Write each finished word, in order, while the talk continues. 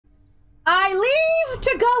I leave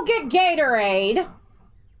to go get Gatorade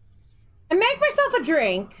and make myself a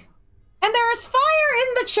drink, and there is fire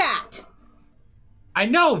in the chat. I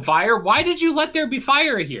know, Fire. Why did you let there be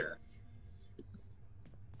fire here?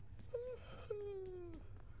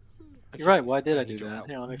 You're right. Why did I do that?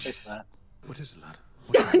 Here, let me fix that. What is it, lad?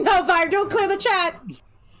 No, Fire, don't clear the chat.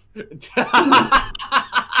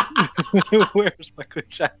 Where's my quick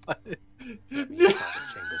chat button?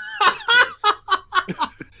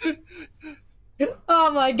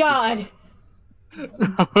 Oh my god.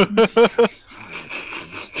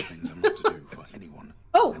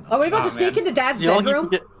 Oh, are we about to sneak into Dad's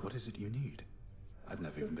bedroom? What is it you need? I've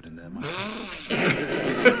never even been in there myself.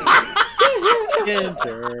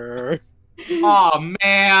 Oh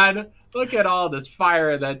man, look at all this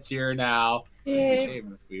fire that's here now. Yeah.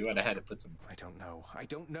 Shame if we went ahead and put some. I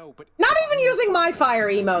don't know, but Not even using my fire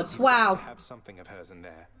emotes. Wow. have something of hers in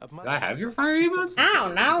there. Of Do I have your fire emotes? I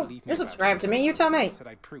don't know. You're subscribed to me. You tell me. Said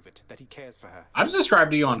I'd prove it that he cares for her. I'm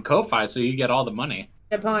subscribed to you on Ko-Fi, so you get all the money.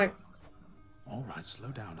 Good point. All right, slow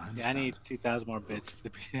down. Yeah, I need 2,000 more bits to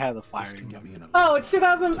have the fire. Oh, it's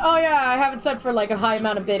 2,000. Oh yeah, I have it set for like a high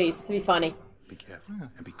amount of biddies to be funny. Be careful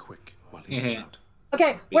and be quick while he's out.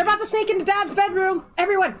 Okay, we're about to sneak into Dad's bedroom.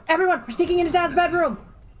 Everyone, we're sneaking into Dad's bedroom.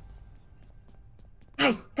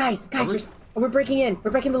 Guys, we're breaking in. We're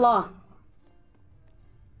breaking the law.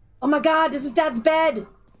 Oh my god, this is Dad's bed.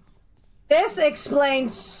 This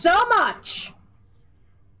explains so much.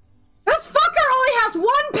 This fucker only has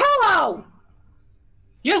one pillow.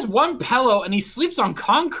 He has one pillow and he sleeps on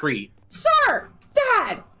concrete. Sir!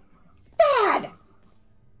 Dad!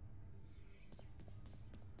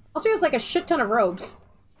 Also, he has like a shit ton of robes.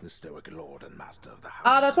 The stoic lord and master of the house.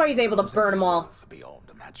 Oh, that's why he's able to burn them all. Beyond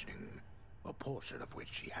imagining, a portion of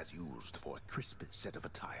which he has used for a crisp set of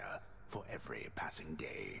attire for every passing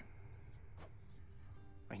day.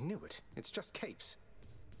 I knew it. It's just capes.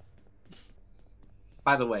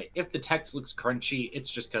 By the way, if the text looks crunchy, it's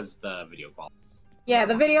just because the video quality. Yeah,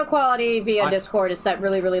 the video quality via Discord is set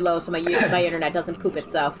really, really low, so my internet doesn't poop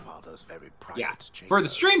itself. Yeah. For the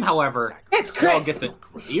stream, however, it's crisp.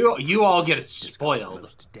 You all get it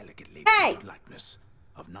spoiled. Hey!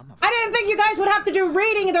 I didn't think you guys would have to do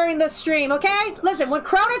reading during this stream, okay? Listen, when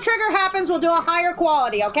Chrono Trigger happens, we'll do a higher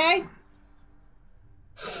quality, okay?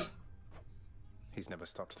 He's never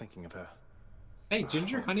stopped thinking of her. Hey,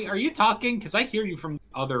 Ginger, honey, are you talking? Because I hear you from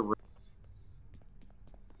the other room.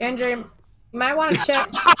 Ginger, you might want to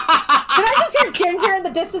check. Did I just hear Ginger in the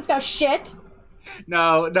distance go, shit?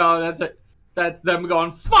 No, that's it. That's them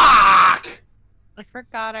going, fuck! I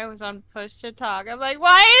forgot I was on push to talk. I'm like,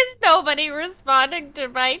 why is nobody responding to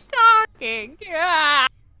my talking? Yeah.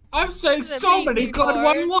 I'm saying so many good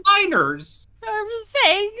one-liners. I'm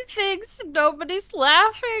saying things, nobody's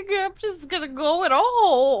laughing. I'm just gonna go in a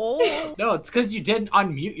hole. No, it's because you didn't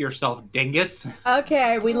unmute yourself, dingus.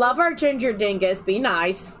 Okay, we love our Ginger dingus. Be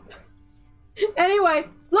nice. Anyway,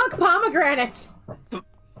 look, pomegranates.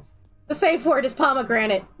 The safe word is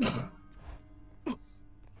pomegranate.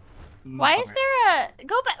 Why is there a...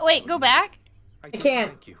 Go back. Wait, go back? I can't.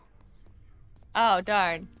 Thank you. Oh,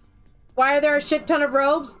 darn. Why are there a shit ton of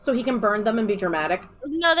robes? So he can burn them and be dramatic.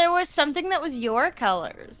 No, there was something that was your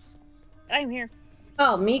colors. I'm here.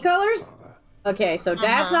 Oh, me colors? Okay, so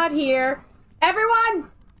Dad's not here. Everyone!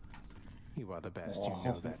 You are the best. You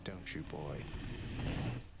know that, don't you, boy?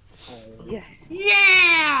 Yes.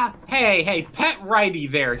 Yeah! Hey, pet righty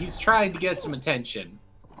there. He's trying to get some attention.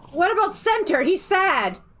 What about Center? He's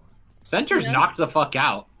sad. Center's knocked the fuck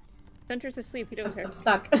out. Center's asleep. He don't care. I'm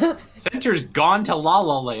stuck. Center's gone to La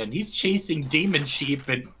La Land. He's chasing demon sheep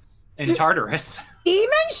in Tartarus. Demon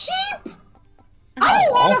sheep? I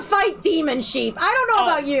don't want to fight demon sheep. I don't know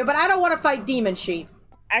about you, but I don't want to fight demon sheep.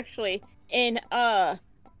 Actually, in the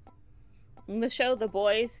show The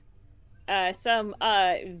Boys, some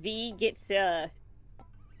V gets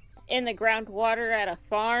in the groundwater at a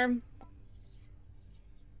farm.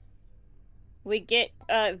 We get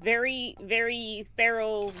very, very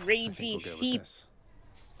feral, ragey sheep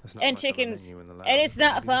and chickens, and it's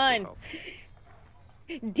not fun.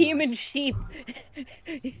 Demon sheep.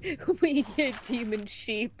 We get demon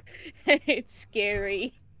sheep. It's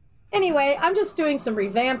scary. Anyway, I'm just doing some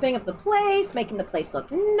revamping of the place, making the place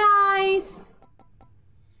look nice.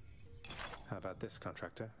 How about this,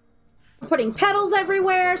 contractor? I'm putting petals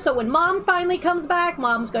everywhere, so when Mom finally comes back,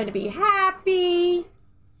 Mom's going to be happy.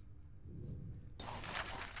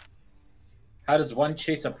 How does one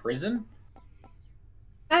chase a prison?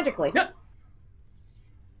 Magically.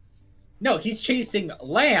 No, he's chasing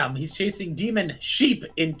lamb. He's chasing demon sheep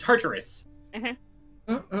in Tartarus.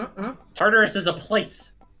 Tartarus is a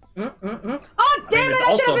place. Oh, damn it!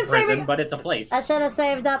 I should have been saving. But it's a place. I should have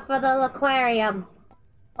saved up for the aquarium.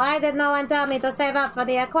 Why did no one tell me to save up for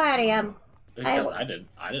the aquarium? Because I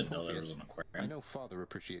didn't know there was an aquarium. I know Father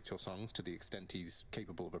appreciates your songs to the extent he's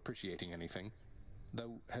capable of appreciating anything.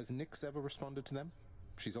 Though, has Nyx ever responded to them?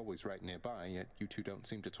 She's always right nearby, yet you two don't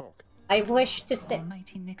seem to talk. I wish to say.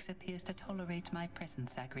 Almighty Nyx appears to tolerate my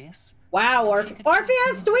presence, Zagreus. Wow,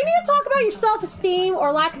 Orpheus, do we need to talk about your self-esteem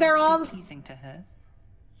or lack thereof? Pleasing to her.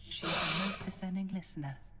 She is a discerning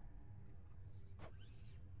listener.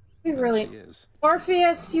 We really.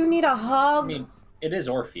 Orpheus, you need a hug. I mean, it is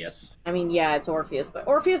Orpheus. I mean, yeah, it's Orpheus, but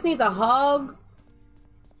Orpheus needs a hug.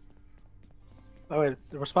 Oh wait,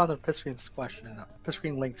 to respond to Piscreen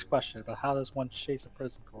Link's question about how does one chase a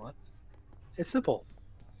prison court? It's simple.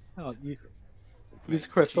 No, you use a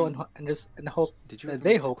crystal and hope that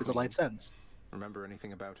they hope it's a light sentence. Remember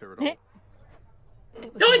anything about her at all?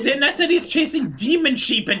 No, I didn't. I said he's chasing demon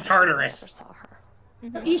sheep in Tartarus.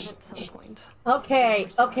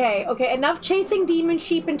 Okay. Enough chasing demon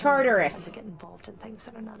sheep in Tartarus. Get involved in things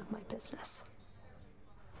that are none of my business.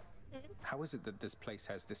 How is it that this place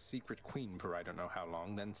has this secret queen for I don't know how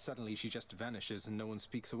long, then suddenly she just vanishes and no one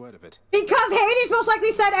speaks a word of it? Because Hades most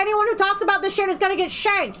likely said anyone who talks about this shit is gonna get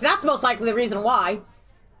shanked. That's most likely the reason why.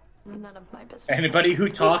 None of my business. Anybody who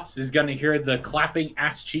talks is gonna hear the clapping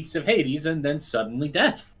ass cheeks of Hades and then suddenly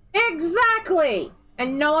death. Exactly!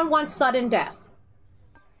 And no one wants sudden death.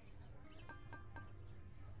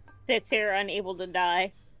 Sits here unable to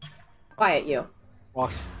die. Quiet you.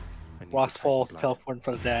 Walks falls, teleport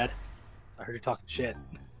for the dad. I heard you talking shit.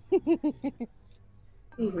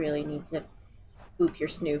 We really need to boop your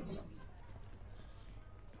snoops.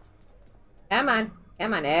 Come on,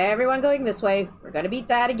 everyone going this way. We're gonna beat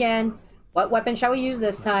that again. What weapon shall we use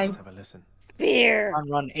this time? Just have a listen. Spear. On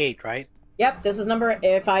run 8, right? Yep, this is number.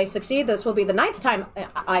 If I succeed, this will be the 9th time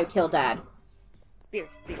I kill Dad. Spear.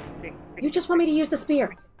 You just want me to use the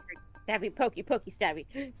spear. Stabby, pokey, stabby.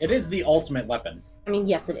 It is the ultimate weapon. I mean,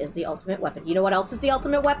 yes, it is the ultimate weapon. You know what else is the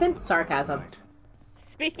ultimate weapon? Sarcasm. Right.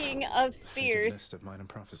 Speaking of Faded spears, list of minor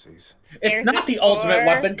prophecies. It's not the ultimate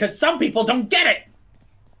weapon because some people don't get it.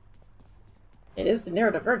 It is the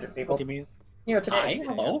neurodivergent people. What do you mean? Neurodivergent.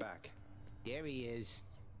 Hello? Back. There he is.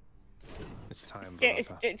 It's time.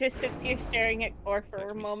 just sits here staring at Core for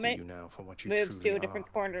a moment, moves to a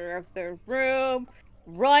different corner of the room,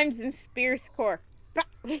 runs and spears Core.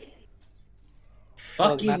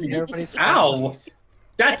 Fucking ow!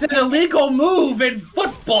 That's an illegal move in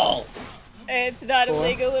football! It's not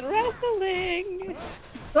illegal in wrestling!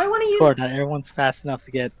 Do I want to use... Or not everyone's fast enough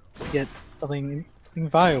to get something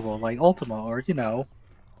valuable, like Ultima, or, you know,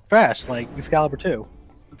 trash, like Excalibur 2.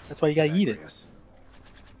 That's why you gotta eat it.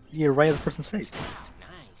 You eat it right at the person's face.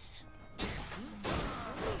 Nice.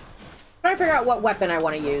 Trying to figure out what weapon I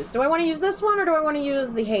want to use. Do I want to use this one, or do I want to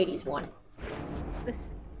use the Hades one?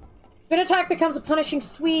 This... Good attack becomes a punishing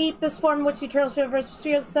sweep. This form in which the eternal reverse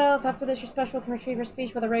spheres itself. After this, your special can retrieve your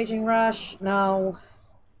speech with a raging rush. No.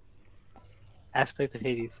 Aspect of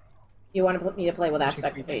Hades. You want to put me to play with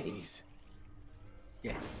Aspect of Hades?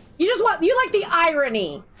 Yeah. You just want... You like the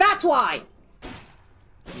irony! That's why!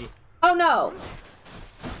 Yeah. Oh no!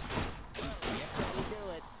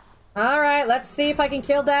 Alright, let's see if I can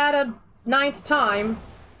kill Dad a 9th time.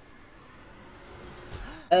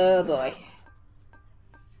 Oh boy.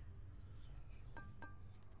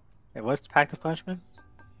 Hey, what's Pact of Punishment?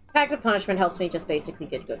 Pact of Punishment helps me just basically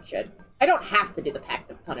get good shit. I don't have to do the Pact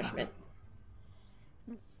of Punishment.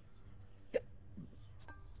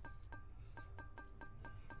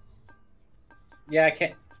 Yeah, I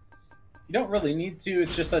can't. You don't really need to.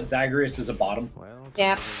 It's just that Zagreus is a bottom. Well,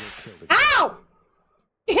 Yeah. Ow!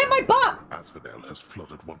 You hit my butt! Asphodel has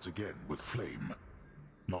flooded once again with flame.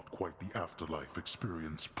 Not quite the afterlife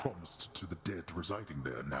experience promised to the dead residing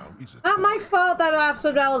there now, is it? Not my fault that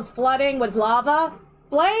Asphodel is flooding with lava.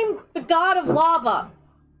 Blame the god of lava.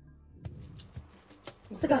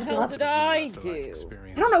 What's the god of What lava? did I do?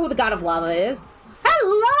 I don't know who the god of lava is.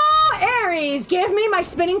 Hello, Ares! Give me my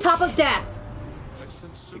spinning top of death.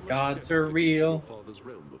 The gods are real.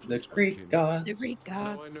 The Greek gods. The Greek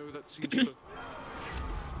gods.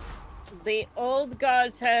 The old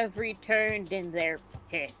gods have returned and they're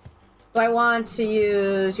pissed. Do I want to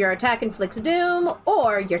use your attack inflicts doom,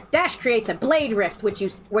 or your dash creates a blade rift,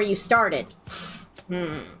 where you started?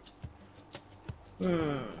 Doom,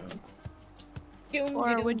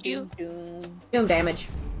 Or doom, would you- doom. Doom damage.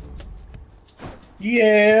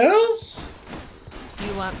 Yes.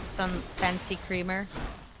 You want some fancy creamer?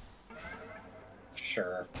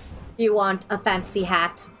 Sure. Do you want a fancy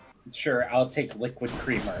hat? Sure, I'll take liquid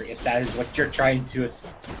creamer if that is what you're trying to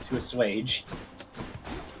assuage.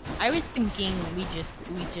 I was thinking we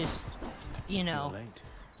just, you know,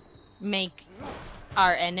 make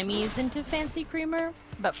our enemies into fancy creamer,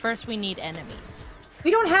 but first we need enemies.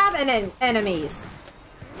 We don't have enemies.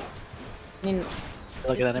 I mean,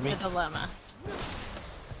 Look at enemy. It's a dilemma.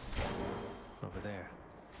 Over there.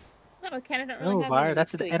 No, Canada don't really No, have Var, any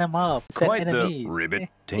that's an sweets. enema. It's Quite the enemies.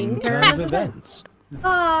 riveting turn of events.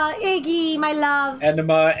 Aw, Iggy, my love.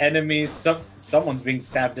 Enema, enemies, someone's being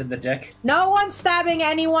stabbed in the dick. No one's stabbing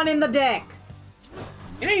anyone in the dick.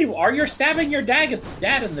 Yeah, you are. You're stabbing your dad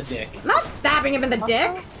in the dick. I'm not stabbing him in the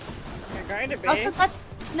dick. You're going to be. Also, that's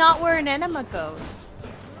not where an enema goes.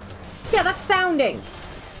 Yeah, that's sounding.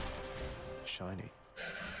 Shiny.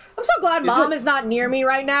 I'm so glad Mom is not near me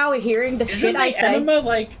right now, hearing the shit I say. Enema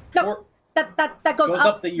like No, that goes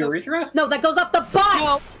up the urethra? No, that goes up the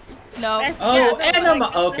butt. No. Oh,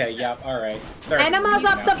 enema. Okay, yeah, all right. Sorry. Enema's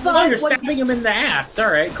up the butt. Oh, you're stabbing him in the ass.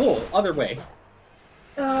 All right, cool. Other way.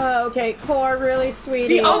 Okay, poor, really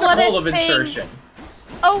sweetie. The other what a hole of thing. insertion.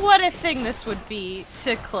 Oh, what a thing this would be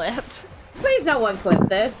to clip. Please no one clip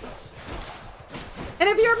this. And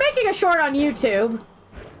if you're making a short on YouTube...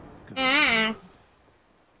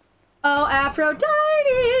 Oh, Aphrodite!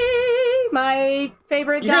 My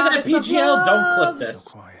favorite You hear that, goddess of PGL? love. Don't clip this.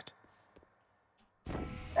 So quiet.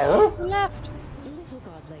 Left. Little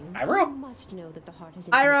godling, Iroh? you must know that the heart has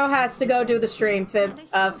Iroh has to go do the stream, Fib.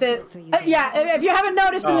 Yeah, if you haven't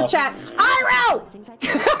noticed in the chat, Iroh!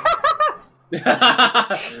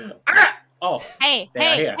 Oh. Hey, Yeah,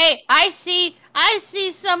 hey, here. hey! I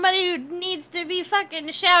see somebody who needs to be fucking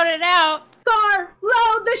shouted out. Gar,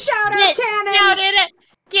 load the shout-out Get cannon!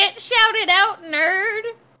 Get shouted out,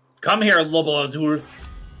 nerd. Come here, Lobo Azur.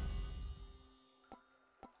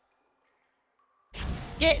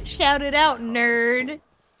 Get shouted out, nerd.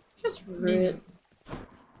 Just rude.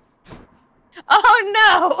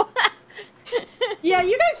 Oh no! Yeah,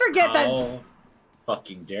 you guys forget that. Oh,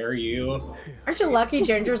 fucking dare you. Aren't you lucky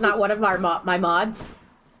Ginger's not one of my mods?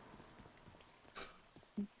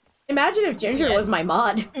 Imagine if Ginger was my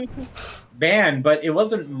mod. Man, but it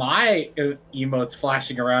wasn't my emotes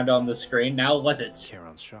flashing around on the screen, now was it?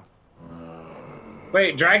 Charon's shop.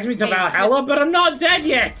 Wait, drags me to Valhalla, but I'm not dead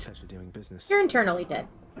yet! Pleasure doing business. You're internally dead.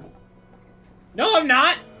 No, I'm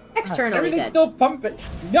not! Externally Everything's dead. still pumping.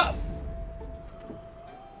 No!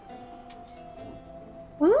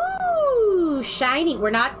 Ooh, shiny. We're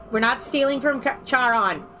not stealing from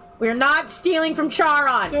Charon. We're not stealing from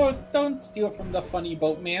Charon. No, don't steal from the funny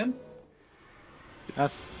boatman. Do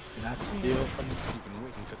not steal from. You've been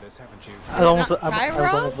waiting for this, haven't you? I was almost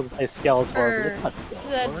Chiron? going to say Skeletor, Or but it's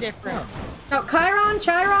not the different. No,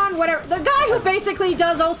 Chiron, whatever. The guy who basically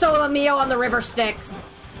does also a Mio on the river Styx.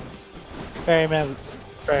 Ferryman.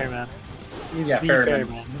 He's Yeah, the Ferryman.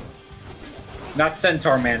 Ferryman. Not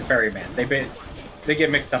Centaur Man, Ferryman. They get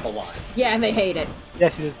mixed up a lot. Yeah, and they hate it.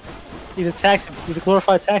 Yes, he's a taxi. He's a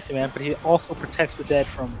glorified taxi man, but he also protects the dead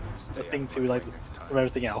from the thing to like from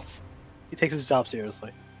everything else. He takes his job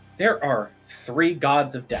seriously. There are 3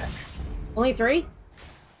 gods of death. Only 3?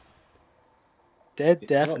 Dead,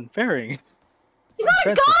 deaf, and ferrying. He's not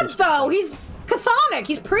a god, though! He's chthonic!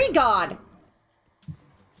 He's pre-god!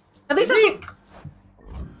 At least that's what...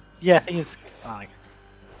 Yeah, I think it's like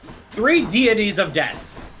 3 deities of death.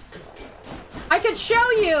 I could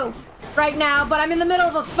show you right now, but I'm in the middle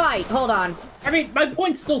of a fight. Hold on. I mean, my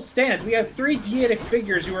point still stands. We have 3 deitic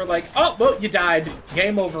figures who are like, oh, well, you died.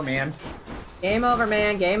 Game over, man. Game over,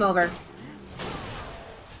 man. Game over.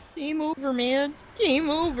 Game over, man. Game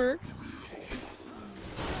over.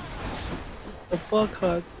 a bug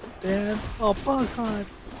hunt, Dan. Oh, bug hunt.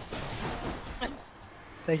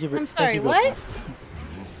 Thank you. I'm sorry, you, what?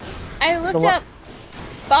 I looked up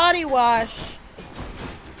body wash,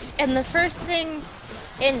 and the first thing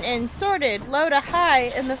in sorted low to high,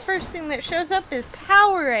 and the first thing that shows up is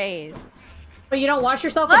Powerade. But you don't wash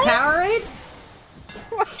yourself with Powerade?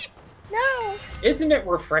 What? No. Isn't it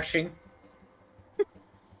refreshing?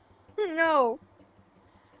 No.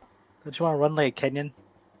 Don't you want to run like a Kenyan?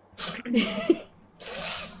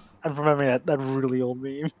 I'm remembering that really old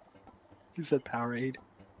meme. You said Powerade.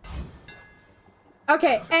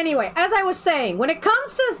 Okay, anyway, as I was saying, when it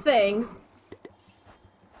comes to things...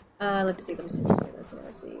 let's see.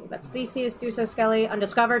 That's Theseus, Duso, Skelly,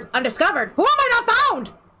 Undiscovered. Undiscovered? Who am I not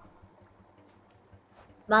found?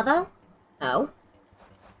 Mother? No.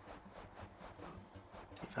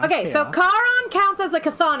 Okay, so Charon counts as a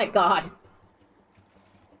chthonic god.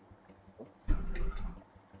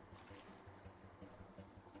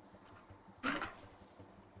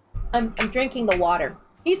 I'm drinking the water.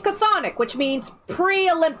 He's chthonic, which means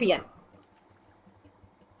pre-Olympian.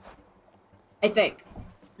 I think.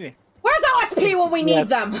 Yeah. Where's OSP when we need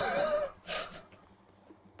them. Can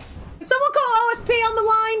someone call OSP on the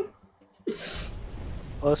line?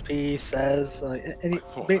 OSP says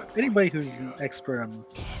anybody who's an expert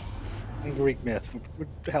in Greek myth would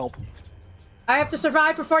help. I have to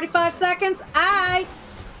survive for 45 seconds.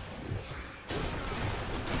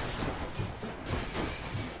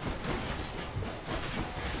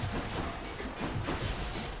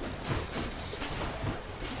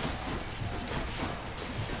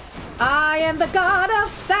 I am the god of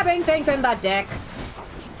stabbing things in the dick.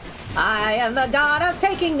 I am the god of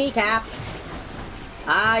taking kneecaps.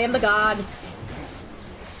 I am the god.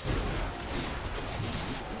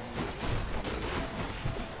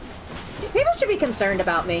 People should be concerned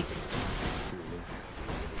about me.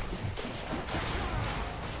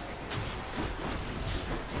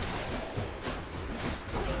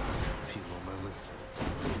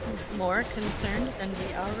 More concerned than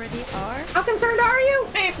we already are? How concerned are you?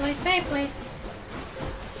 Beyblade.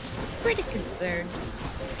 Pretty concerned.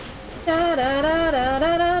 Da da da da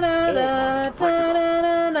da da da da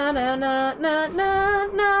da na na na na na na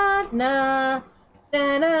na na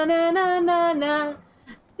na na na na na.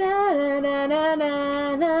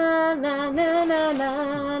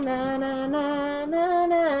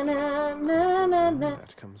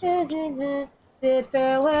 Bid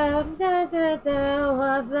farewell. What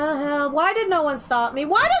the hell? Why did no one stop me?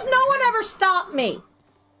 Why does no one ever stop me?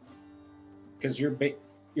 Because you're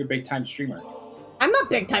big time streamer. I'm not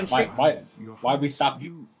big time streamer. Why we stop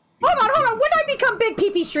you? Hold on. When did I become big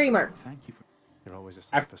PP streamer? Thank you for. You're always a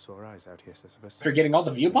sight for sore eyes out here, Sisyphus. After getting all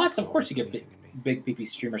the view bots, of course you get big PP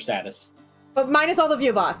streamer status. But minus all the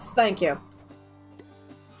view bots. Thank you.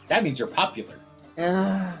 That means you're popular.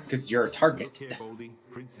 Because you're a target. Here, Baldy.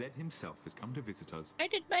 Prince Zed himself has come to visit us. Why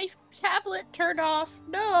did my tablet turn off?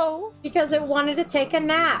 No. Because it wanted to take a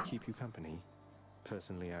nap. Keep you company.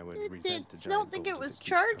 Personally, I would I don't think it was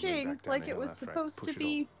charging like it was supposed to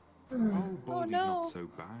be. Oh, Baldy's not so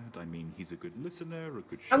bad. I mean, he's a good listener, a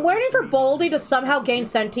good. I'm waiting for Baldy to somehow gain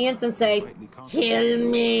sentience and say, "Kill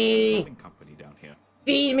me.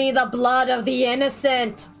 Feed me the blood of the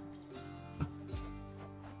innocent."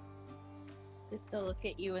 Just to look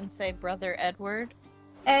at you and say, "Brother Edward."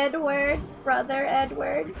 Edward, brother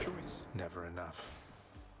Edward. Never enough.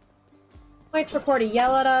 Waits for Core to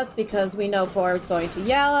yell at us because we know Core is going to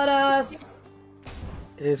yell at us.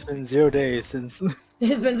 It has been 0 days since. It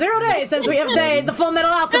has been 0 days since we have played the Full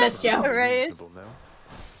Metal Alchemist, Joe. Right.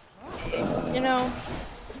 You know,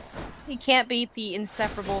 you can't beat the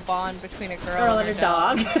inseparable bond between a girl and a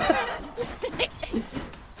dog.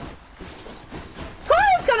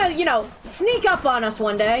 Core's gonna, you know, sneak up on us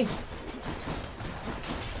one day.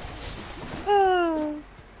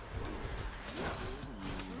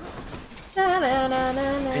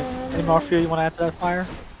 Any more fuel you want to add to that fire?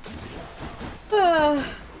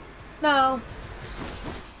 No.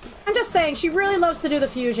 I'm just saying, she really loves to do the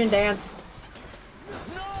fusion dance.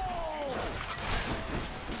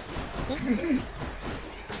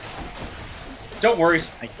 Don't worry,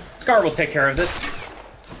 Scar will take care of this.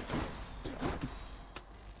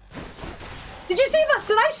 Did you see the?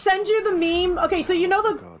 Did I send you the meme? Okay, so you know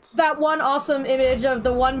that one awesome image of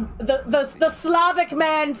the Slavic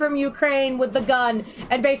man from Ukraine with the gun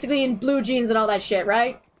and basically in blue jeans and all that shit,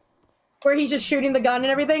 right? Where he's just shooting the gun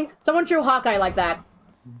and everything. Someone drew Hawkeye like that.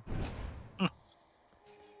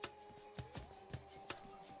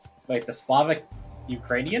 Like the Slavic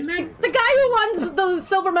Ukrainian man? The guy who won the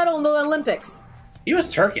silver medal in the Olympics. He was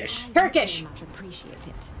Turkish. Turkish.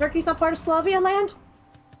 Turkey's not part of Slavia land?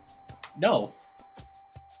 No.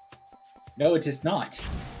 No, it is not.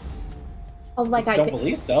 Oh, like I don't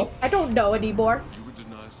believe so. I don't know anymore. You would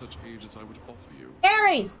deny such aid as I would offer you.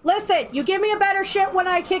 Ares, listen, you give me a better shit when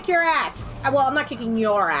I kick your ass. Well, I'm not kicking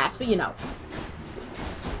your ass, but you know.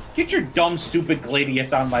 Get your dumb, stupid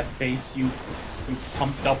Gladius on my face, you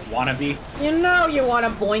pumped up wannabe. You know you want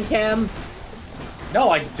to boink him. No,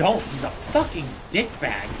 I don't. He's a fucking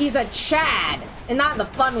dickbag. He's a Chad, and not in the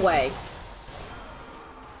fun way.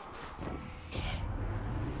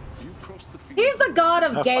 He's the god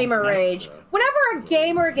of gamer rage. Whenever a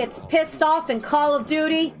gamer gets pissed off in Call of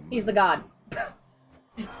Duty, he's the god.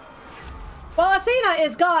 Well, Athena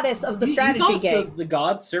is goddess of the strategy he's also game. The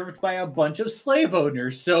god served by a bunch of slave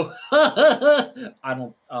owners, so I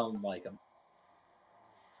don't like him.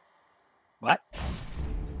 What?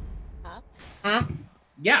 Huh?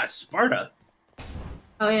 Yeah, Sparta.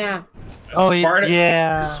 Oh yeah. Sparta,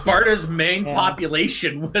 yeah. Sparta's main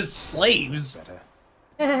population was slaves.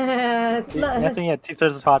 I think had 2/3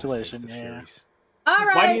 of the population. Yeah. All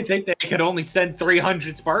right. Why do you think they could only send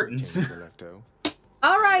 300 Spartans?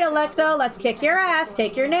 All right, Electo, let's kick your ass.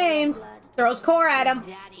 Take your names. Throws core at him.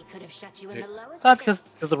 Daddy could have shut you in the lowest Not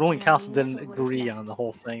because the ruling council didn't agree on the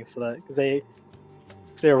whole thing, so that because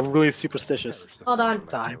they were really superstitious. Hold on.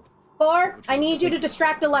 Time. Core, I need you to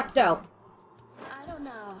distract Electo. I don't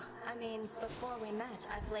know. I mean, before we met,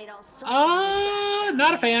 I've laid all sorts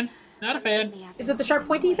Not a fan. Not a fan. Is it the sharp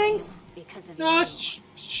pointy things? No,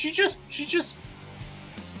 she just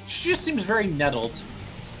seems very nettled.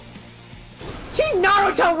 She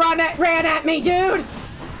Naruto ran at me, dude!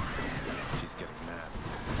 She's getting mad.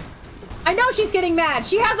 I know she's getting mad.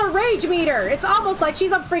 She has a rage meter. It's almost like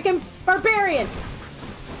she's a freaking barbarian.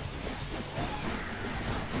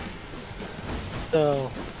 So,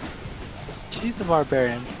 she's the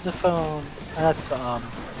barbarian. She's a phone. That's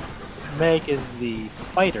Meg is the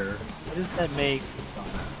fighter. What is that Meg?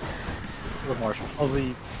 The marshal. Oh,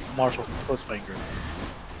 the marshal close fighting group.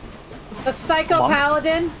 The Psycho Mom?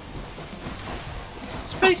 Paladin.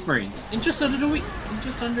 Space Marines in just under a week.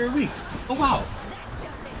 Oh wow.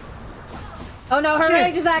 Oh no, her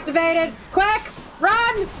rage is activated. Quick,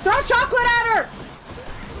 run! Throw chocolate at her!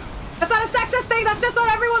 That's not a sexist thing. That's just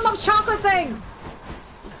that everyone loves chocolate thing.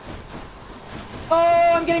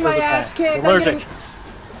 Oh, I'm getting my ass kicked. Allergic.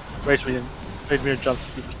 Rage meter jumps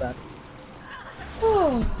 50%.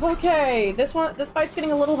 Oh, okay. This fight's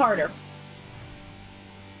getting a little harder.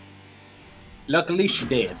 Luckily, she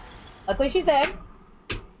did. Luckily, she's dead.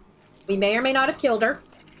 We may or may not have killed her.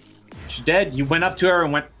 She's dead. You went up to her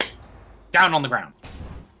and went down on the ground.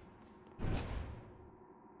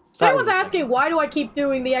 If anyone's asking why do I keep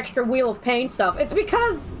doing the extra Wheel of Pain stuff, it's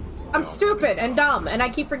because I'm stupid and dumb, and I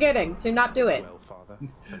keep forgetting to not do it.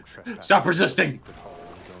 Stop resisting.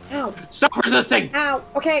 Ow. Stop resisting. Ow.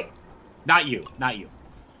 Okay. Not you. Not you.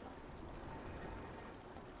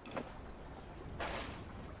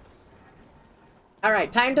 All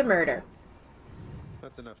right. Time to murder.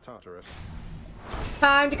 That's enough Tartarus.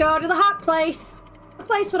 Time to go to the hot place. The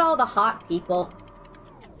place with all the hot people.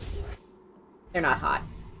 They're not hot.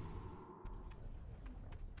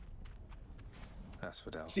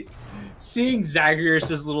 Asphodel. Seeing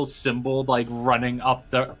Zagreus' little symbol like running up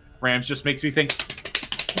the ramps just makes me think.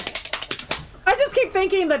 I just keep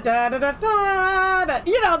thinking the da da da da da.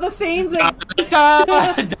 You know the scenes. Da da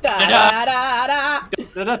da da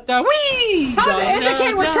da da. Wee! How to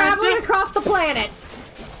indicate we're traveling across the planet.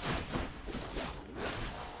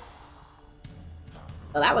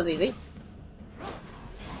 Well, that was easy.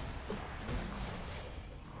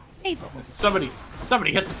 Hey. Somebody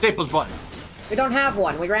hit the staples button. We don't have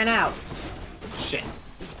one. We ran out. Shit.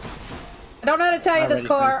 I don't know how to tell you this,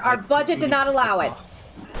 Core. Our budget did not allow it.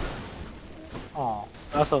 Oh.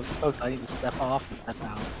 Also, folks, I need to step off and step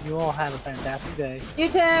out. You all have a fantastic day. You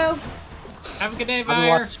too. Have a good day, I'll be Fire.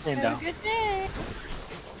 watching stream now. Have a good day.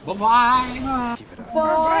 Bye-bye.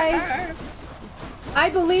 Boy. I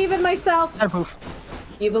believe in myself.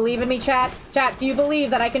 You believe in me, chat? Chat, do you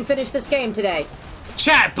believe that I can finish this game today?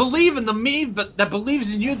 Chat, believe in the me but that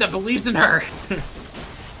believes in you that believes in her.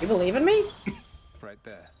 You believe in me? Right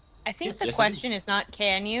there. I think Yes, the yes, question is not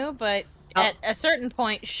can you, but at a certain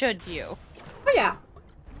point, should you? Oh, yeah.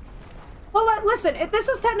 Well, listen, this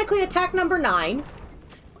is technically attack number 9.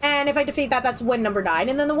 And if I defeat that, that's win number 9.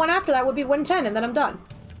 And then the one after that would be win 10, and then I'm done.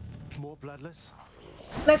 More bloodless?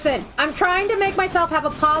 Listen, I'm trying to make myself have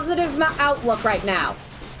a positive outlook right now.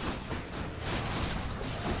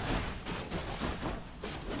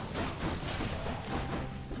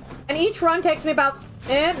 And each run takes me about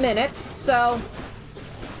minutes, so...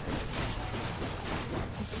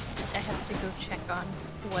 I have to go check on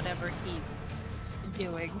whatever he's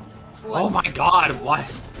doing. Oh my god, what?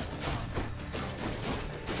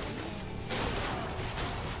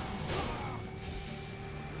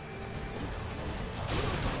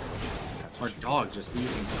 Our dog just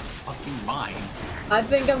losing his fucking mind. I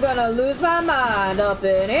think I'm gonna lose my mind up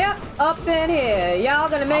in here, up in here. Y'all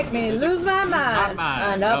gonna make me lose my mind.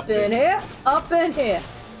 And up in here, up in here.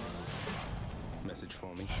 Message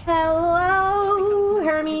for me. Hello,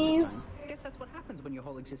 Hermes. I guess that's what happens when your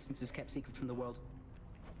whole existence is kept secret from the world.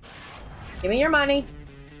 Give me your money.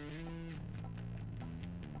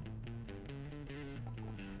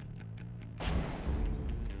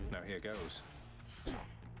 Now here goes.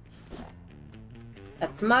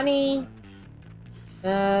 That's money.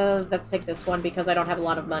 Let's take this one because I don't have a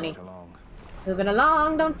lot of money. Moving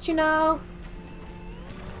along, don't you know?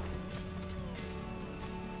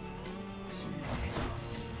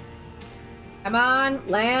 Come on,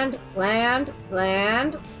 land, land,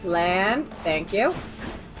 land, land. Thank you.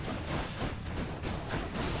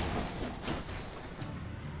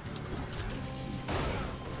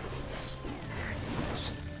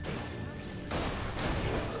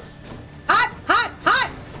 Hot, hot, hot!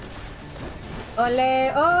 Ole,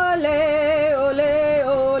 ole, ole,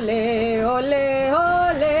 ole, ole,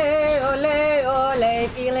 ole, ole, ole,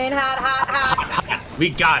 feeling hot, hot, hot. We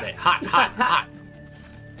got it. Hot, hot, hot.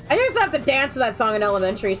 I used to have to dance to that song in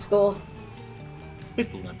elementary school.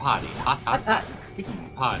 People in party, hot, hot, hot. People in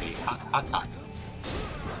party, hot, hot, hot.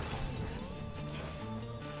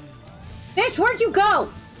 Bitch, where'd you go?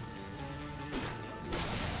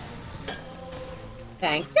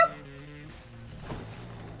 Thank you.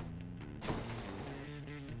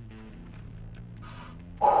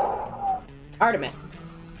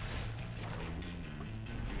 Artemis.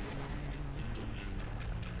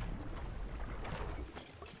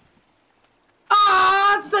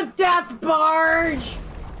 Ah, it's the death barge!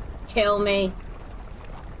 Kill me.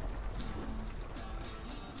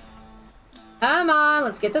 Come on,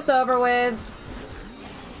 let's get this over with.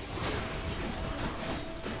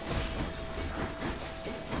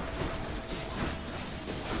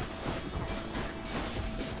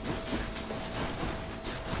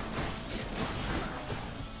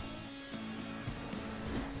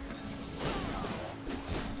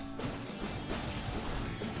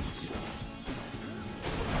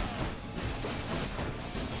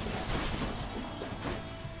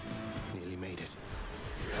 Nearly made it.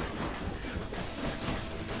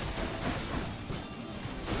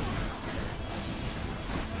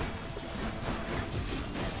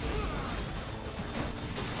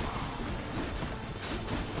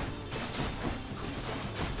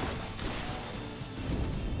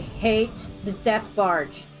 I hate the death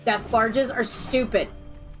barge. Death barges are stupid.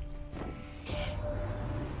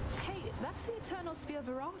 Hey, that's the eternal spear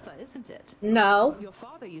Varatha, isn't it? No. Your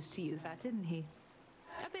father used to use that, didn't he?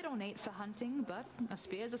 A bit ornate for hunting, but a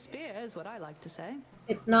spear's a spear, is what I like to say.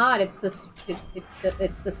 It's not. It's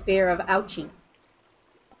the spear of Ouchie.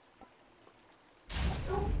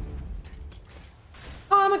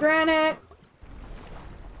 Pomegranate.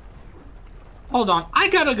 Hold on, I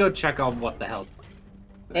gotta go check on what the hell.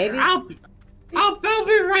 Maybe. I'll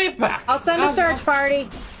be right back. I'll send a search party.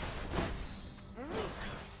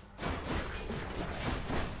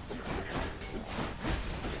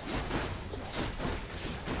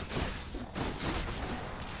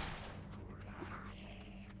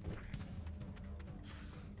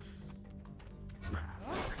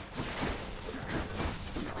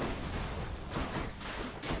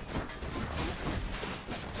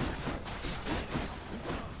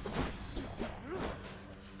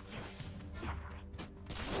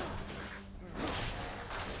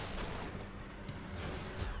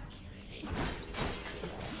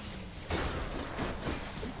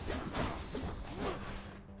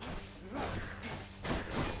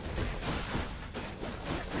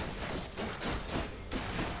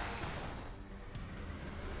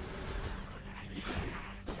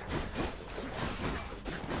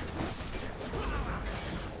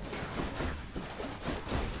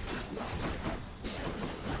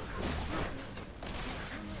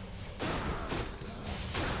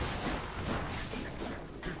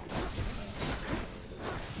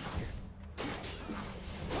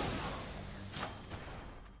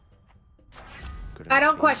 I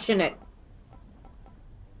don't question it.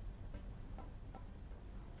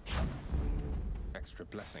 Extra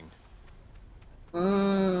blessing.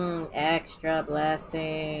 Extra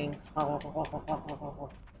blessing.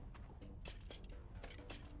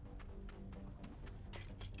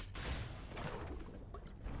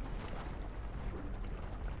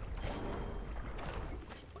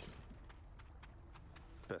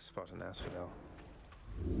 Best spot in Asphodel.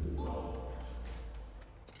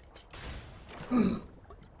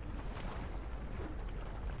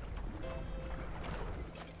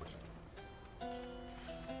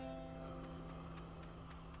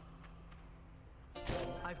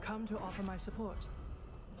 I've come to offer my support.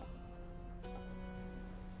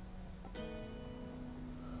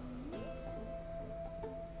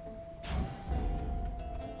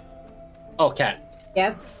 Oh, Kat.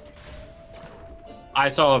 Yes? I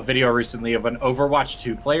saw a video recently of an Overwatch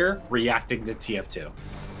 2 player reacting to TF2.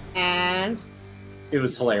 And? It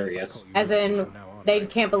was hilarious. As in, they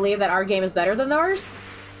can't believe that our game is better than theirs?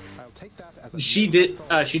 She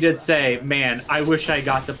did say, man, I wish I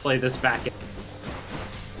got to play this back.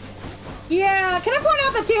 Yeah, can I point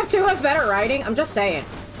out that TF2 has better writing? I'm just saying.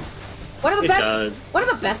 One of the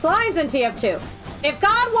best lines in TF2. If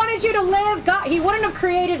God wanted you to live, he wouldn't have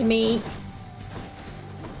created me.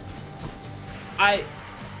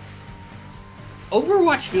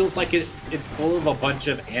 Overwatch feels like it's full of a bunch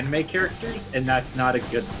of anime characters, and that's not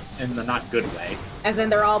in the not good way. As in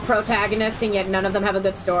they're all protagonists and yet none of them have a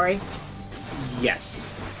good story? Yes.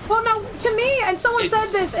 Well, no, to me, and someone said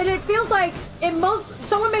this, and it feels like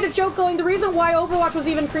someone made a joke going, the reason why Overwatch was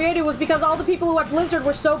even created was because all the people who at Blizzard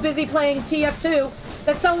were so busy playing TF2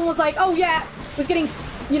 that someone was like, oh yeah, was getting,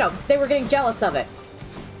 you know, they were getting jealous of it.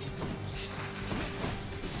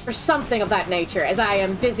 Or something of that nature, as I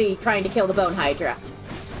am busy trying to kill the Bone Hydra.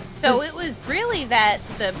 So it was really that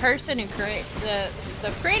the person who the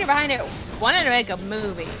creator behind it wanted to make a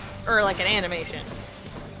movie, or like an animation.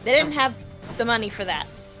 They didn't have the money for that.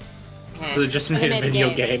 So they just made a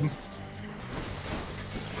video game.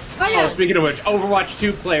 Oh, yes. Speaking of which, Overwatch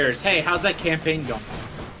 2 players. Hey, how's that campaign going?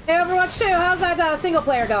 Hey, Overwatch 2, how's that single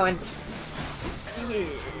player going?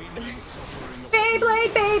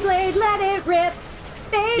 Beyblade, let it rip.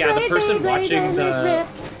 Beyblade, yeah, the person Beyblade, watching let it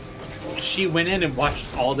rip. She went in and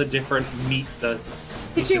watched all the different Meet the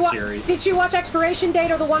series. Did she watch Expiration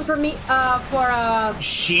Date or the one for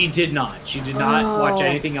She did not. She did not watch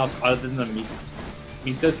anything else other than the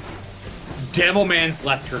Meet this. Demoman's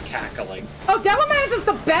left her cackling. Oh, Demoman's is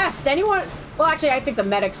the best! Anyone... Well, actually, I think the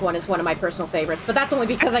Medics one is one of my personal favorites, but that's only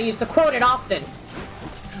because I used to quote it often.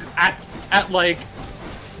 At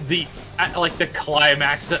the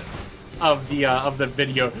climax of the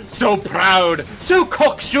video. So proud, so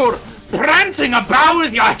cocksure, prancing about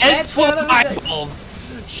with your heads full of eyeballs.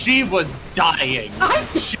 She was dying.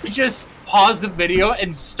 She just paused the video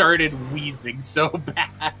and started wheezing so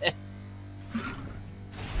bad.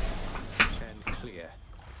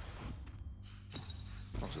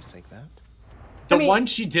 Take that. The one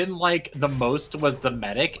she didn't like the most was the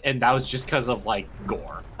Medic, and that was just because of, like,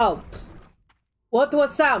 gore. Oh. What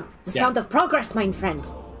was sound? The sound of progress, my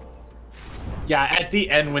friend. Yeah, at the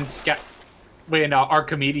end when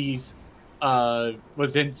Archimedes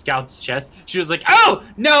was in Scout's chest, she was like, "Oh,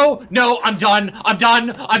 no, I'm done.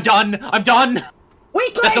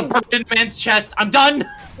 Weakling! That's a broken man's chest. I'm done."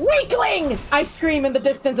 Weakling! I scream in the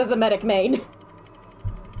distance as a Medic main.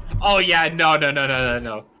 Oh yeah,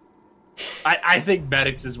 no. I think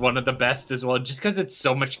Medics is one of the best as well, just because it's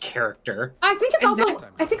so much character. I think it's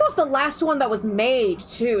I think it was the last one that was made,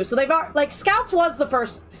 too. So they've, like, Scouts was the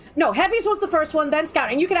first... No, Heavies was the first one, then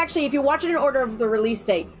Scout. And you can actually, if you watch it in order of the release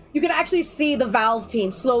date, you can actually see the Valve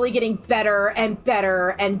team slowly getting better and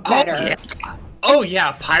better and better. Oh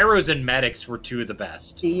yeah, Pyros and Medics were two of the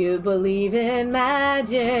best. Do you believe in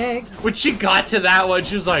magic? When she got to that one,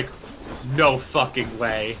 she was like, no fucking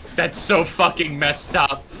way. That's so fucking messed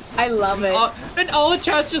up. I love it. And all the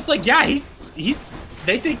chat's just like, yeah,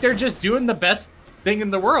 they think they're just doing the best thing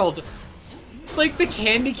in the world. Like the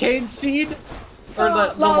candy cane scene, or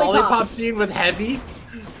the lollipop scene with Heavy.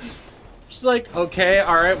 She's like, okay,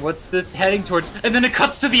 alright, what's this heading towards? And then it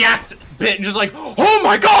cuts to the axe bit and just like, oh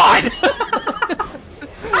my god!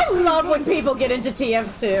 I love when people get into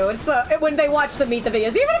TF2. It's when they watch the Meet the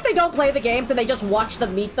videos. Even if they don't play the games and they just watch the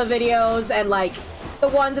Meet the videos and like the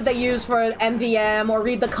ones that they use for MVM or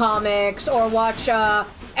read the comics or watch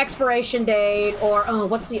Expiration Date or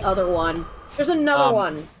what's the other one? There's another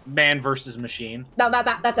one. Man versus Machine. No, that's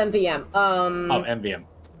MVM. MVM.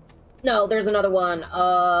 No, there's another one.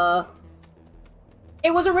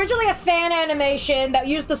 It was originally a fan animation that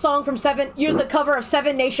used the song from used the cover of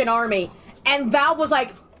Seven Nation Army. And Valve was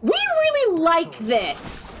like, we really like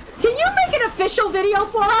this. Can you make an official video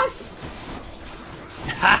for us?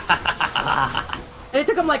 And it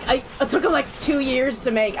took them like 2 years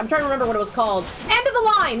to make. I'm trying to remember what it was called. End of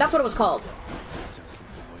the Line. That's what it was called.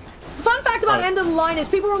 Fun fact about End of the Line is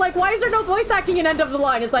people were like, why is there no voice acting in End of the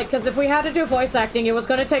Line? It's like, because if we had to do voice acting, it was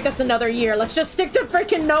going to take us another year. Let's just stick to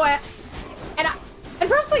freaking Noah. And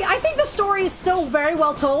personally, I think the story is still very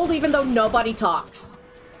well told, even though nobody talks.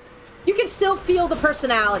 You can still feel the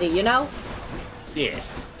personality, you know? Yeah.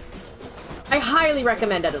 I highly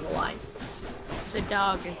recommend End of the Line. The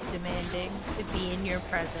dog is demanding to be in your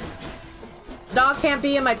presence. The dog can't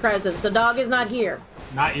be in my presence. The dog is not here.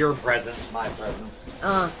 Not your presence, my presence.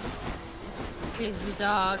 Is the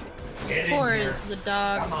dog. Or is the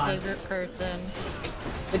dog's favorite person.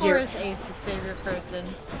 Or is Ace's favorite person.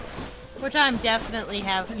 Which I'm definitely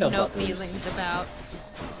have no feelings about.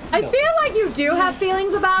 I feel like you do have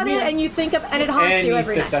feelings about it, and you think of, and it haunts you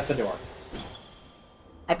every night. And at the door.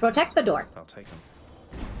 I protect the door. I'll take him.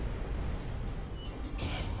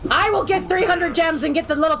 I will get 300 gems and get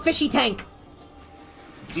the little fishy tank.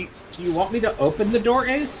 Do you want me to open the door,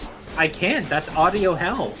 Ace? I can't. That's audio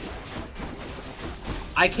hell.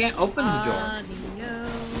 I can't open the door. Audio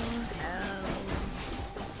hell.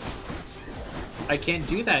 I can't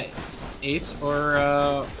do that, Ace,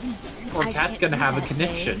 or Cat's gonna have a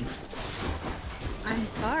conniption. I'm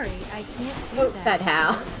sorry, I can't do that. That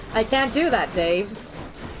Hal. I can't do that, Dave.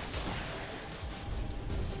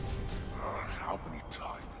 How many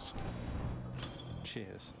times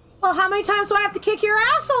Well, how many times do I have to kick your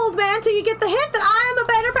ass, old man, till you get the hint that I am a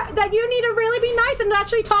better that you need to really be nice and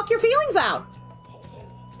actually talk your feelings out?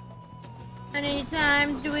 How many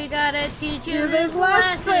times do we gotta teach you this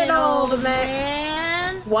lesson, old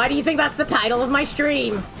man? Why do you think that's the title of my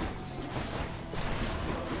stream?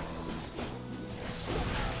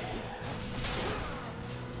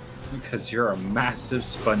 Because you're a massive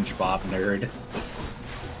SpongeBob nerd.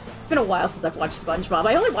 It's been a while since I've watched SpongeBob.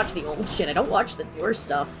 I only watch the old shit. I don't watch the newer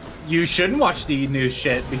stuff. You shouldn't watch the new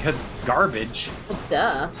shit because it's garbage. Well,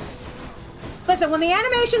 duh. Listen, when the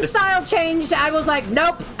animation style changed, I was like,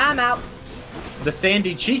 nope, I'm out. The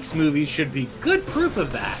Sandy Cheeks movie should be good proof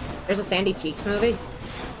of that. There's a Sandy Cheeks movie?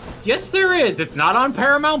 Yes, there is. It's not on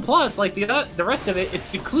Paramount Plus like the rest of it. It's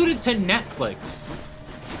secluded to Netflix,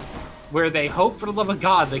 where they hope for the love of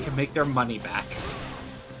God they can make their money back.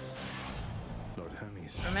 Lord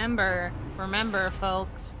Hermes. Remember,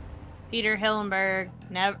 folks. Peter Hillenberg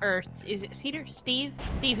never, is it Peter? Steve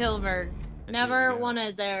Hillenberg never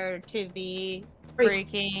wanted there to be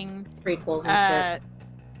freaking prequels and shit.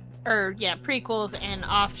 Prequels and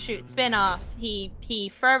offshoot spin-offs.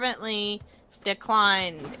 He fervently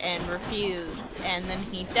declined and refused, and then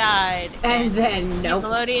he died. And then nope.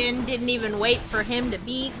 Nickelodeon didn't even wait for him to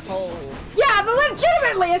be cold. Yeah, but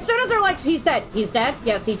legitimately, as soon as they're like, he's dead. He's dead?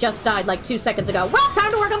 Yes, he just died like 2 seconds ago. Well,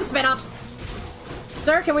 time to work on the spin-offs.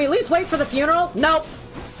 Sir, can we at least wait for the funeral? Nope.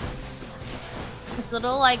 It's a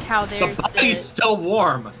little like how there's the body's still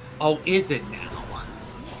warm. Oh, is it now?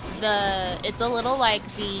 It's a little like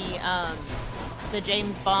the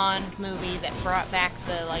James Bond movie that brought back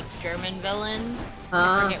the like German villain.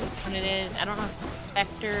 I forget which one it is. I don't know if it's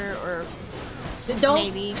Spectre or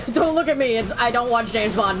maybe. Don't look at me. I don't watch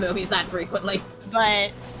James Bond movies that frequently.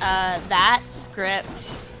 But that script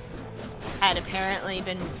had apparently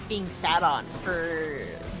been being sat on for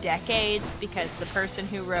decades because the person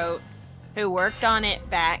who worked on it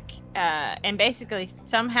back and basically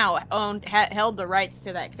somehow held the rights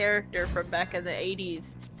to that character from back in the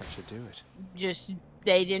 80s. I should do it. Just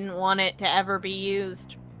they didn't want it to ever be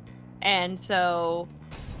used, and so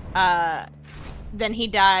then he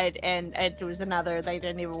died, and it was another. They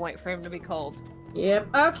didn't even wait for him to be cold. Yep.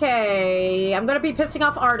 Okay, I'm gonna be pissing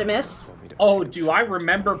off Artemis. Oh, do I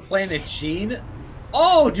remember Planet Sheen?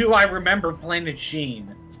 Oh, do I remember Planet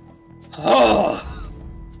Sheen? Oh,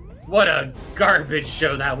 what a garbage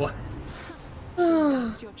show that was.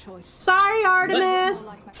 Sorry,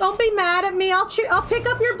 Artemis. Don't be mad at me. I'll pick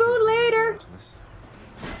up your boo later.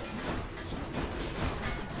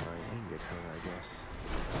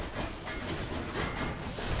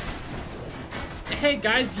 Hey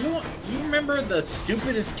guys, you remember the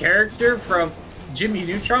stupidest character from Jimmy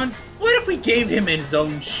Neutron? What if we gave him his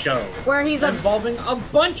own show? Where he's involving a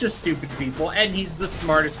bunch of stupid people, and he's the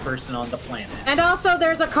smartest person on the planet. And also,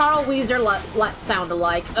 there's a Carl Weezer sound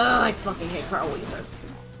alike. Ugh, I fucking hate Carl Weezer.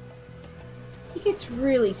 He gets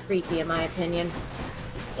really creepy, in my opinion.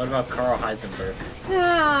 What about Carl Heisenberg?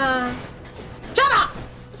 Shut up!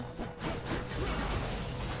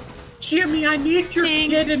 Jimmy, I need your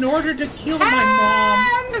kid in order to kill my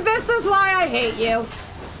mom. And this is why I hate you.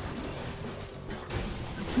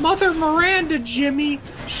 Mother Miranda, Jimmy.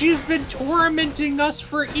 She's been tormenting us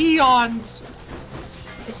for eons.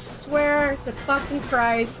 I swear to fucking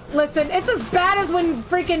Christ. Listen, it's as bad as when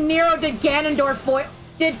freaking Nero did Ganondorf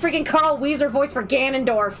did freaking Carl Weezer voice for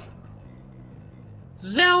Ganondorf.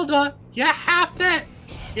 Zelda, you have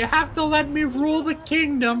to let me rule the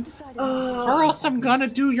kingdom, or else I'm gonna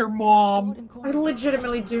do your mom. I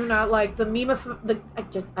legitimately do not like the meme of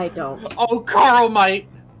I don't. Oh, Carl might.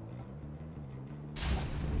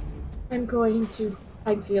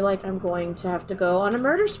 I feel like I'm going to have to go on a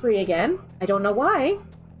murder spree again. I don't know why.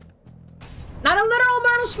 Not a literal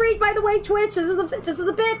murder spree, by the way, Twitch. This is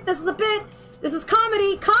a bit. This is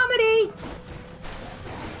comedy.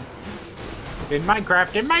 In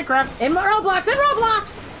Minecraft. In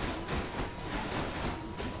Roblox.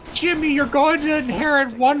 Jimmy, you're going to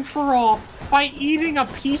inherit one for all by eating a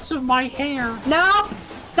piece of my hair. No,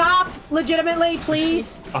 stop. Legitimately,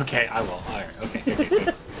 please. Okay, I will. All right.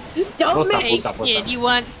 Okay. Don't make it. You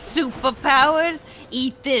want superpowers?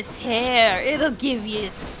 Eat this hair. It'll give you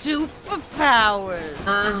superpowers.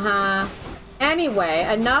 Anyway,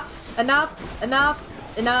 enough.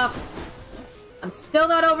 I'm still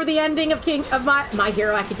not over the ending of My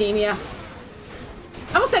Hero Academia.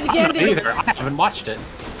 I almost said again. I haven't watched it.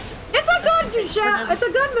 It's a good show. It's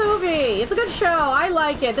a good movie. It's a good show. I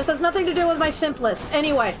like it. This has nothing to do with my simplest.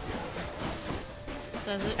 Anyway.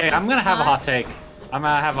 Hey, I'm gonna have a hot take.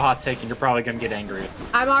 And you're probably gonna get angry.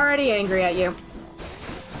 I'm already angry at you.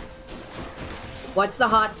 What's the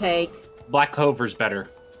hot take? Black Clover's better.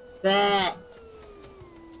 Bleh.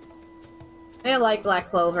 I like Black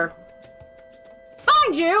Clover.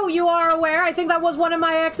 Mind you, you are aware, I think that was one of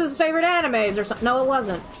my ex's favorite animes or something. No, it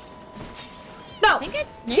wasn't. No, he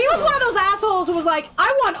was one of those assholes who was like,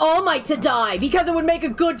 I want All Might to die because it would make a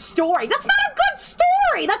good story. That's not a good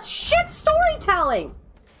story! That's shit storytelling!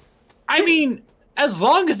 I mean, as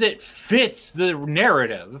long as it fits the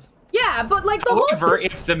narrative. Yeah, but like the However,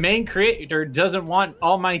 if the main creator doesn't want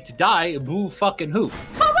All Might to die, boo fucking who?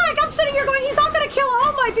 But like, I'm sitting here going, he's not gonna kill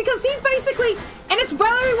All Might because he basically, and it's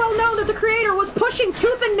very well known that the creator was pushing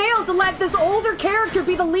tooth and nail to let this older character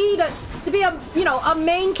be the lead, to be a, you know, a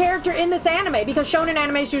main character in this anime, because shonen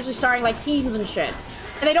anime is usually starring like teens and shit.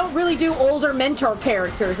 And they don't really do older mentor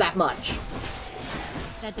characters that much.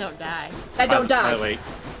 That don't die. That don't die.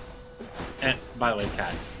 By the way,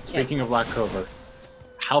 Kat, speaking of Black Clover,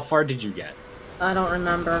 how far did you get? I don't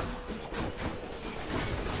remember.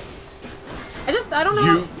 I don't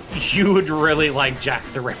know. You would really like Jack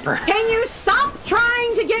the Ripper. Can you stop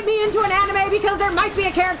trying to get me into an anime because there might be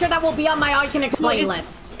a character that will be on my I Can Explain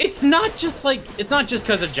list. It's not just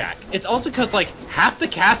because of Jack. It's also because like half the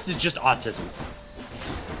cast is just autism.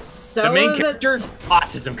 So the main character,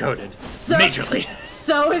 autism coded. Majorly.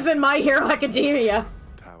 So is in My Hero Academia.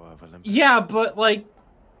 Yeah, but like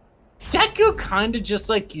Deku kind of just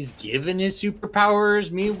like he's given his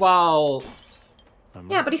superpowers. Meanwhile,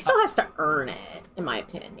 yeah, but he still has to earn it, in my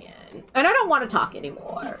opinion. And I don't want to talk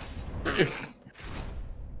anymore.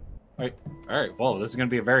 All right. Well, this is gonna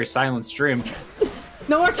be a very silent stream.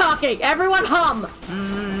 No more talking. Everyone hum.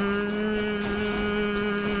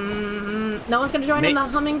 No one's gonna join in the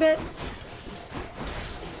humming bit.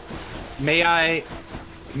 May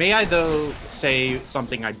I though say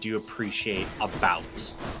something I do appreciate about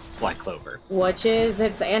Black Clover? Which is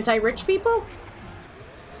it's anti-rich people?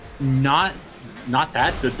 Not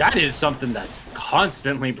that. That is something that's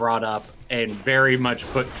constantly brought up and very much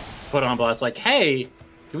put on blast. Like, hey,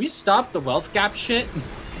 can we stop the wealth gap shit?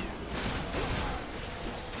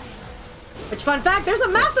 Which, fun fact, there's a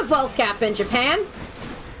massive wealth gap in Japan.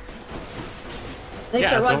 At least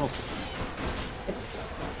there was. Almost...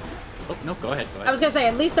 Oh, no, go ahead. I was gonna say,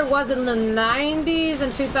 at least there was in the 90s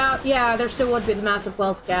and 2000. Yeah, there still would be the massive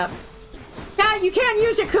wealth gap. Yeah, you can't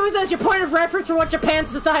use Yakuza as your point of reference for what Japan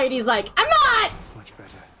society's like. I'm not! Much better.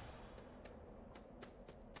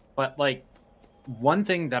 But, like, one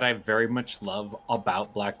thing that I very much love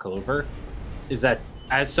about Black Clover is that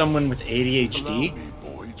as someone with ADHD,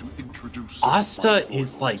 Asta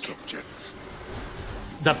is, like,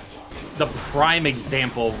 the prime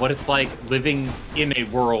example of what it's like living in a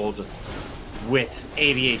world with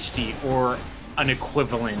ADHD or an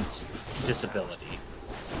equivalent disability.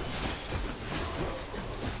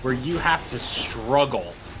 Where you have to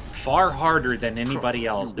struggle far harder than anybody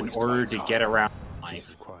else in order to get around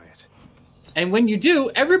life. And when you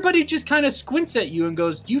do, everybody just kind of squints at you and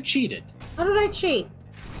goes, you cheated. How did I cheat?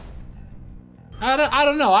 I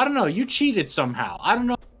don't know. You cheated somehow. I don't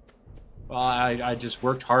know. Well, I just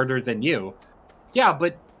worked harder than you. Yeah,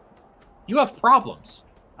 but you have problems.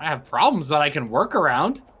 I have problems that I can work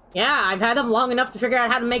around. Yeah, I've had them long enough to figure out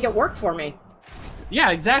how to make it work for me. Yeah,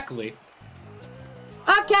 exactly.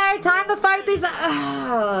 Okay, time to fight these.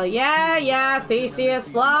 Yeah, Theseus,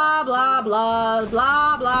 blah, blah, blah,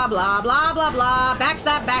 blah, blah, blah, blah, blah, blah.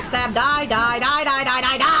 Backstab, backstab, die, die, die, die, die,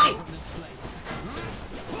 die, die.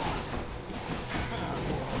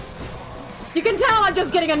 You can tell I'm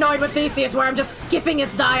just getting annoyed with Theseus, where I'm just skipping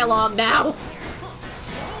his dialogue now.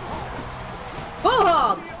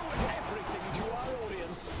 Bullhog!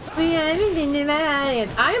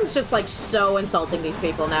 I am just like so insulting these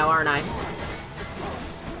people now, aren't I?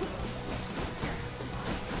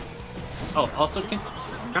 Oh, also, can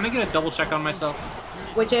I get a double check on myself?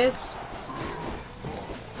 Which is?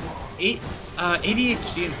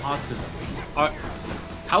 ADHD and autism.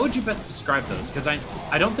 How would you best describe those? Because I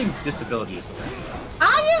don't think disability is the right term.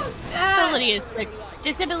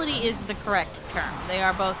 Disability is the correct term. They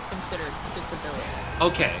are both considered disability.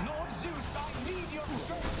 Okay.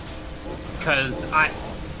 Because I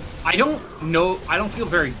don't know. I don't feel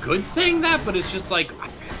very good saying that, but it's just like,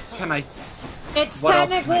 can I? It's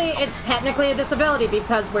technically a disability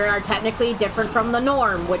because we are technically different from the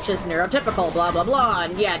norm, which is neurotypical, blah, blah, blah.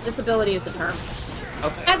 And yeah, disability is the term.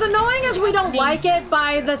 Okay. As annoying as we don't like it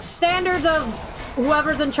by the standards of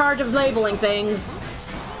whoever's in charge of labeling things.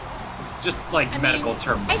 Just like medical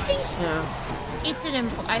terms. I think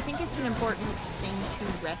it's an important thing to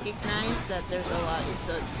recognize that there's a lot.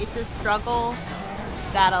 It's a struggle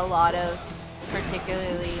that a lot of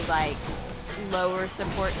particularly like lower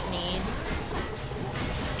support needs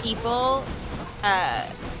people,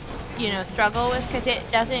 struggle with, because it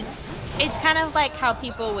doesn't. It's kind of like how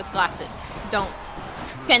people with glasses don't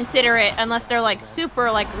consider it unless they're like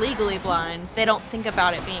super like legally blind. They don't think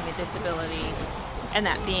about it being a disability and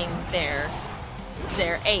that being their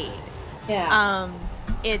aid. Yeah.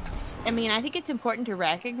 I think it's important to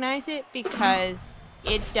recognize it because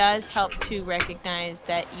it does help to recognize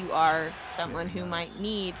that you are someone who might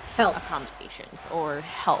need help, accommodations, or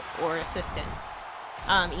help or assistance,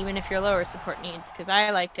 even if you're lower support needs. Because as I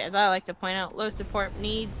like to point out, low support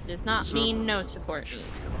needs does not mean no support needs.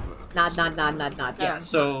 Not. Yeah.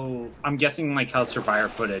 So I'm guessing, like how Survivor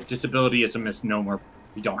put it, disability is a misnomer.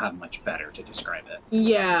 We don't have much better to describe it.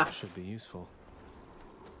 Yeah. Should be useful.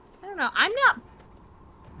 I don't know. I'm not.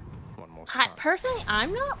 Personally,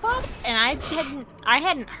 I'm not bothered, and I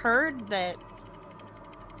hadn't heard that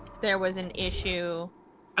there was an issue.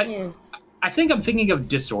 I think I'm thinking of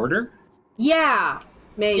disorder. Yeah,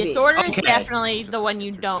 maybe. Disorder is definitely the one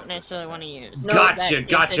you don't necessarily want to use. No,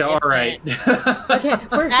 gotcha. All right. Okay,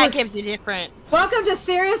 that gives you different. Welcome to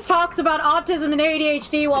serious talks about autism and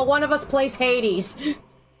ADHD while one of us plays Hades.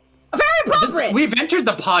 Very appropriate. We've entered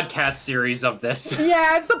the podcast series of this.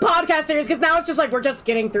 Yeah, it's the podcast series, because now it's just like, we're just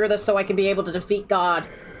getting through this so I can be able to defeat God.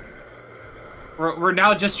 We're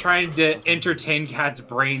now just trying to entertain Kat's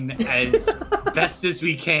brain as best as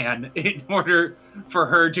we can in order for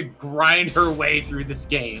her to grind her way through this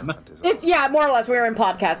game. Yeah, more or less, we're in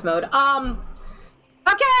podcast mode. Okay,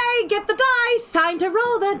 get the dice. Time to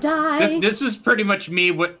roll the dice. This was pretty much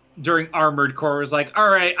me during Armored Core. It was like, all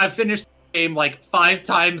right, I finished game like 5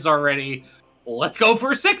 times already. Let's go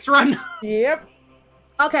for a 6th run. Yep.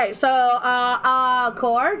 Okay, so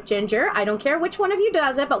Core, Ginger, I don't care which one of you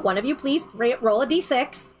does it, but one of you please roll a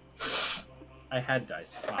d6. I had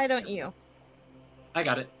dice. Why don't you? I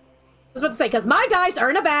got it. I was about to say, because my dice are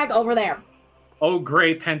in a bag over there. Oh,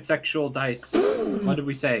 great pansexual dice. What did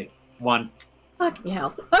we say? 1. Fucking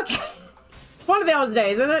hell. Okay. One of those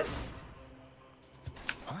days, isn't it?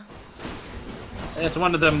 It's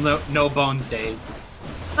one of them no bones days.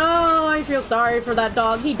 Oh, I feel sorry for that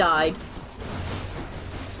dog. He died.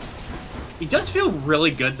 It does feel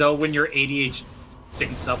really good, though, when your ADHD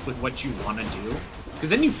syncs up with what you want to do. Because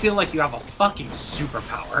then you feel like you have a fucking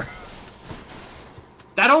superpower.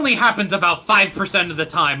 That only happens about 5% of the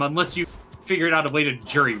time, unless you figured out a way to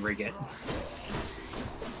jury rig it.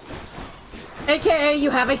 AKA, you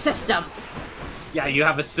have a system. Yeah, you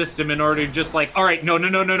have a system in order to just like, all right, no,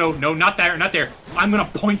 not there, not there. I'm gonna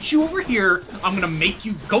point you over here. I'm gonna make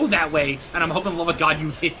you go that way, and I'm hoping, love of God, you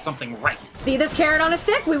hit something right. See this carrot on a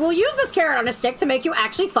stick? We will use this carrot on a stick to make you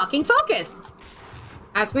actually fucking focus.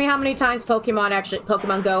 Ask me how many times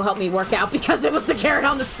Pokemon Go helped me work out because it was the carrot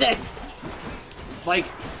on the stick. Like,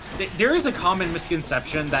 there is a common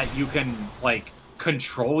misconception that you can, like,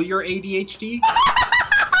 control your ADHD.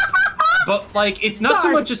 But, like, it's not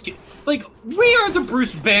so much just... Like, we are the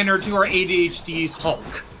Bruce Banner to our ADHD's Hulk.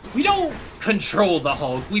 We don't control the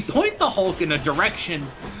Hulk. We point the Hulk in a direction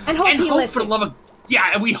and hope he listens. For the love of...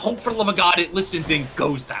 Yeah, and we hope for the love of God it listens and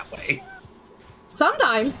goes that way.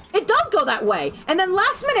 Sometimes it does go that way, and then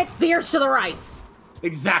last minute veers to the right.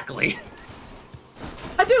 Exactly.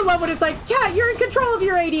 I do love when it's like, yeah, you're in control of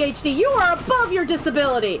your ADHD. You are above your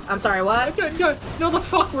disability. I'm sorry, what? No, the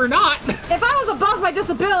fuck we're not. If I was above my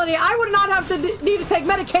disability, I would not have to need to take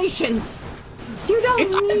medications. You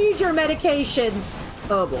don't need your medications.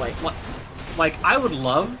 Oh boy. Like, I would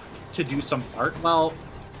love to do some art while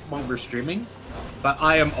we're streaming, but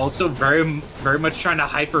I am also very much trying to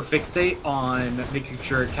hyper-fixate on making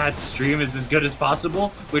sure Kat's stream is as good as possible,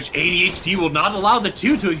 which ADHD will not allow the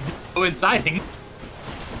two to coinciding.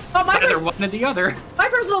 Oh, either one or the other. My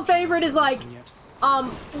personal favorite is like,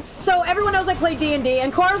 so everyone knows I play D&D,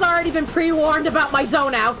 and Cora's already been pre-warned about my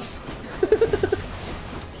zone outs.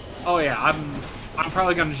 Oh yeah, I'm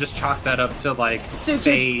probably gonna just chalk that up to like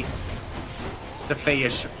Faye, the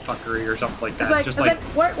Faye-ish fuckery or something like that.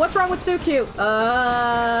 What's wrong with Sooo?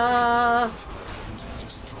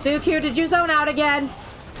 Sooo, did you zone out again?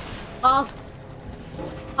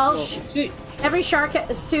 Every shark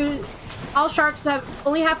has 2. All sharks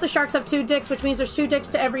only half the sharks have 2 dicks, which means there's 2 dicks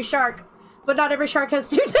to every shark. But not every shark has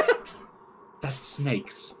 2 dicks. That's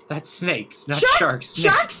snakes. That's snakes, not sharks.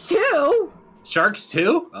 Sharks too? Sharks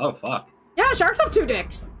too? Oh, fuck. Yeah, sharks have 2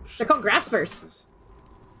 dicks. They're called graspers.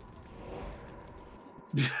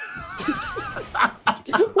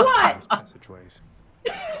 What? Passageways.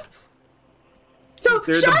 So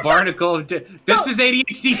there's a barnacle of this is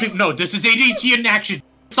ADHD people. No, this is ADHD in action.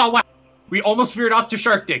 Saw what? We almost veered off to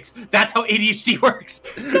shark dicks. That's how ADHD works.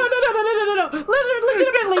 No.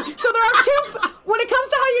 Legitimately. So there are 2. When it comes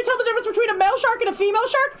to how you tell the difference between a male shark and a female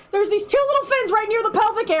shark, there's these two little fins right near the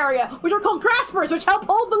pelvic area, which are called graspers, which help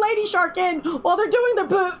hold the lady shark in while they're doing their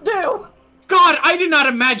do. God, I did not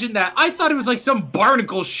imagine that. I thought it was like some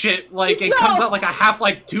barnacle shit. Like, it comes out like a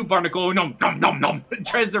Half-Life 2 barnacle. Nom, nom, nom, nom. It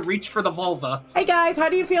tries to reach for the vulva. Hey guys, how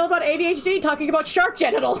do you feel about ADHD talking about shark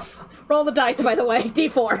genitals? Roll the dice, by the way.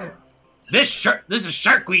 D4. This is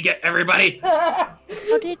shark we get, everybody. How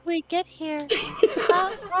did we get here?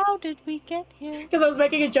 How did we get here? Because I was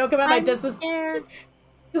making a joke about Because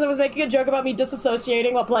I was making a joke about me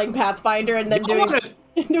disassociating while playing Pathfinder and then doing that.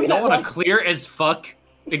 Want a clear as fuck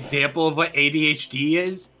example of what ADHD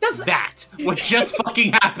is? That. What just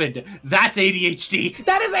fucking happened. That's ADHD.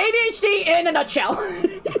 That is ADHD in a nutshell.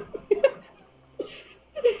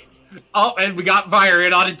 Oh, and we got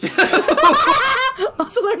Byron on it too.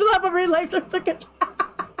 Also learned a lot about real life.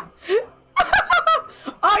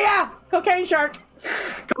 Oh yeah, cocaine shark.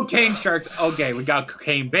 Cocaine sharks. Okay, we got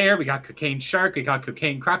cocaine bear, we got cocaine shark, we got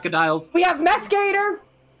cocaine crocodiles. We have meth gator.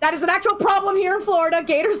 That is an actual problem here in Florida.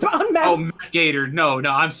 Gators on meth. Oh, meth gator. No,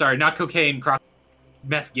 I'm sorry. Not cocaine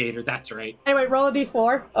meth gator. That's right. Anyway, roll a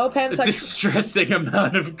d4. Open. A distressing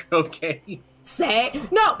amount of cocaine.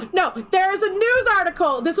 No, there's a news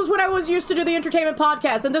article. This was when I was used to do the entertainment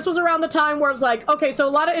podcast, and this was around the time where it was like, okay, so a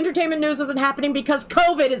lot of entertainment news isn't happening because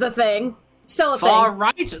COVID is a thing. It's still a thing. All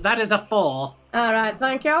right, that is a full. All right,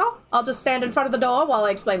 thank you. I'll just stand in front of the door while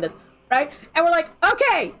I explain this, right? And we're like,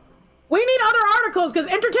 okay, we need other articles because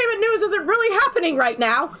entertainment news isn't really happening right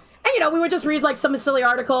now. And, you know, we would just read, like, some silly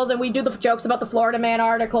articles, and we'd do the jokes about the Florida Man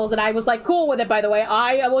articles, and I was, like, cool with it, by the way.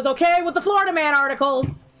 I was okay with the Florida Man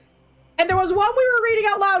articles. And there was one we were reading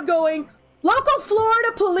out loud going, local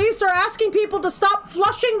Florida police are asking people to stop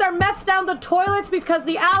flushing their meth down the toilets because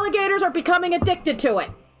the alligators are becoming addicted to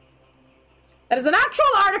it. That is an actual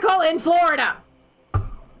article in Florida.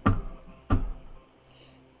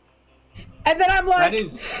 And then I'm like... That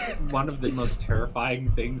is one of the most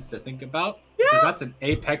terrifying things to think about. Yeah. Because that's an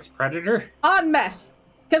apex predator. On meth.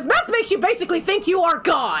 Because meth makes you basically think you are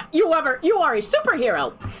God. You are a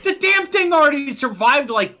superhero. The damn thing already survived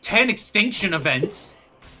like 10 extinction events.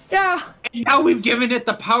 Yeah. And now we've given it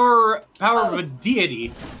the power of a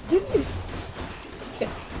deity.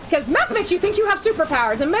 Because meth makes you think you have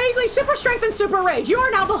superpowers, and mainly super strength and super rage. You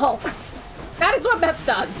are now the Hulk. That is what meth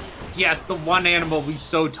does. Yes, the one animal we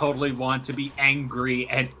so totally want to be angry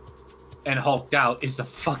and hulked out is the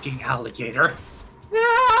fucking alligator.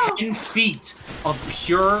 No. 10 feet of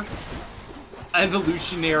pure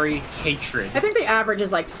evolutionary hatred. I think the average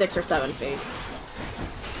is like 6 or 7 feet.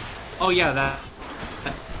 Oh yeah, that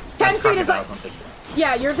 10 feet is like...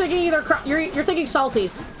 Yeah, you're thinking either... You're thinking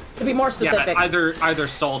salties, to be more specific. Yeah, either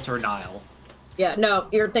salt or Nile. Yeah, no,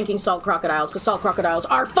 you're thinking salt crocodiles, because salt crocodiles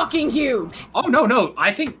are fucking huge! Oh, no,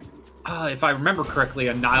 I think, if I remember correctly,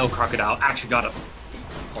 a Nile crocodile actually got a...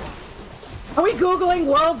 Are we Googling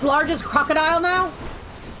world's largest crocodile now?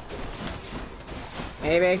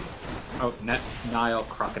 Maybe. Oh, Nile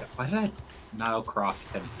crocodile. Why did I Nile croc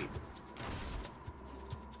 10 feet?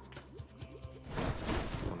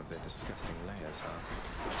 One of their disgusting layers, huh?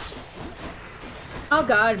 Oh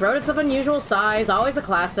god, rodents of unusual size, always a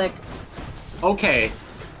classic. Okay,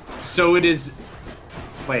 so it is...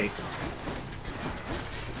 Wait.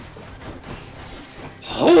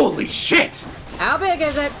 Holy shit! How big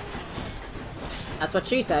is it? That's what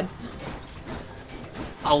she said.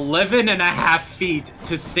 11.5 feet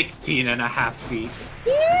to 16.5 feet.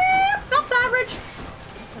 Yep, that's average.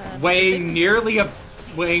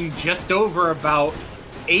 Weighing just over about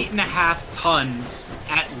 8.5 tons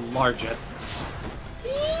at largest.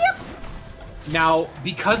 Yep. Now,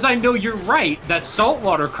 because I know you're right that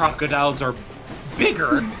saltwater crocodiles are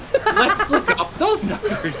bigger, let's look up those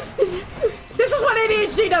numbers. This is what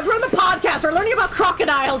ADHD does. We're on the podcast. We're learning about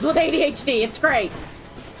crocodiles with ADHD. It's great.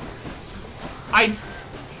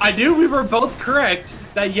 I knew we were both correct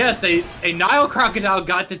that yes, a Nile crocodile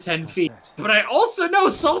got to 10 feet, but I also know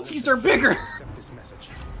salties are bigger.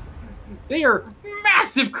 They are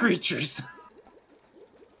massive creatures.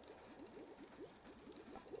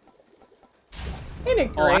 Ain't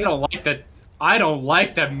it great? Oh, I don't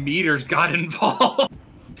like that meters got involved.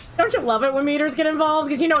 Don't you love it when meters get involved?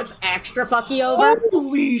 Because you know it's extra fucky over.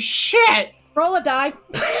 Holy shit! Roll a die.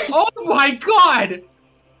 Oh my god!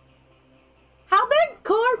 How big,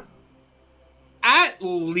 Core? At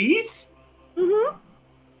least? Mm-hmm.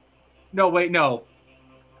 No, wait, no.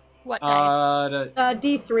 What die?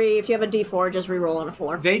 D3. If you have a D4, just re-roll on a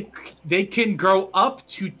 4. They can grow up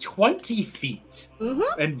to 20 feet.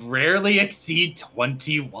 Mm-hmm. And rarely exceed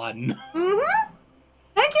 21. Mm-hmm.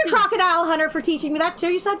 Thank you, Crocodile Hunter, for teaching me that too,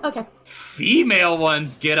 you said? Okay. Female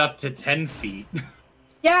ones get up to 10 feet.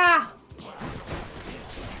 Yeah.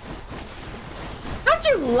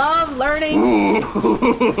 Don't you love learning?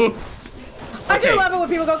 I do love it when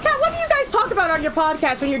people go, Kat, what do you guys talk about on your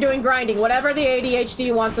podcast when you're doing grinding? Whatever the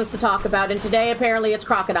ADHD wants us to talk about, and today apparently it's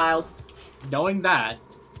crocodiles. Knowing that,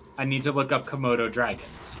 I need to look up Komodo dragons.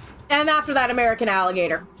 And after that, American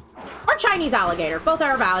alligator. Or Chinese alligator. Both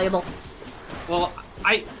are valuable. Well,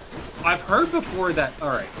 I've heard before that...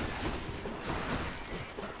 Alright.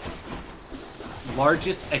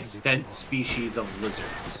 Largest extant species of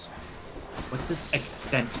lizards. What does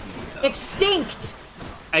extant mean, though? Extinct!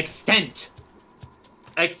 Extant.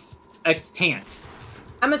 Extant.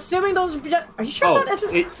 I'm assuming those... Are you sure that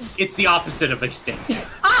isn't... It's the opposite of extinct.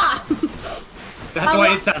 Ah! That's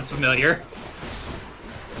why it sounds familiar.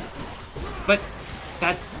 But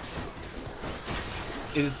that's...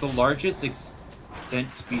 It is the largest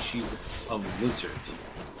extant species of lizard.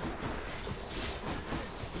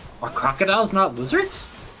 Are crocodiles not lizards?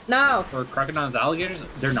 No. Or crocodiles alligators?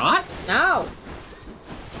 They're not? No.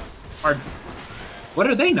 What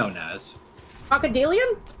are they known as?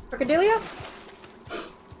 Crocodilian? Crocodilia?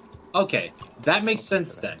 Okay, that makes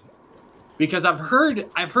sense then. Because I've heard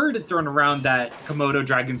it thrown around that Komodo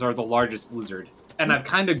dragons are the largest lizard. And I've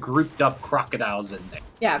kind of grouped up crocodiles in there.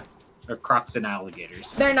 Yeah. Or crocs and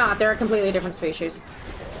alligators. They're not. They're a completely different species.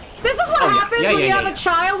 This is what happens when you have a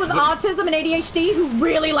child with autism and ADHD who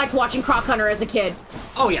really liked watching Croc Hunter as a kid.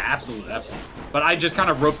 Oh yeah, absolutely, absolutely. But I just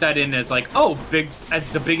kind of roped that in as like, oh,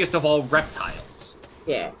 the biggest of all reptiles.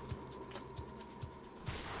 Yeah.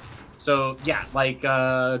 So yeah, like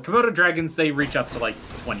Komodo dragons, they reach up to like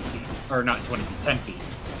 20 feet, or not 20 feet, 10 feet.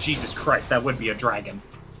 Jesus Christ, that would be a dragon.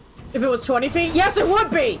 If it was 20 feet, yes, it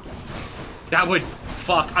would be. That would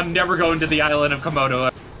fuck. I'm never going to the island of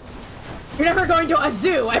Komodo. You're never going to a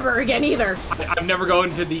zoo ever again either. I'm never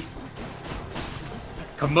going to the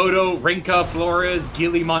Komodo, Rinca, Flores,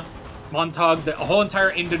 Gili, Montag, the whole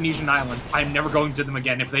entire Indonesian island. I'm never going to them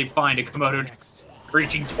again if they find a Komodo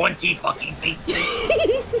reaching 20 fucking feet.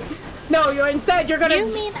 No, you're gonna...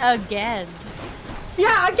 You mean again?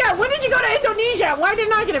 Yeah, again. When did you go to Indonesia? Why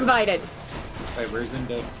didn't I get invited? Wait, where's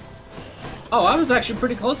Indo? Oh, I was actually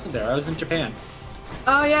pretty close to there. I was in Japan.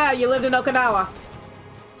 Oh yeah, you lived in Okinawa.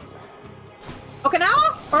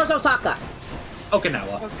 Okinawa? Or is Osaka?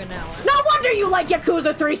 Okinawa. Okinawa. No wonder you like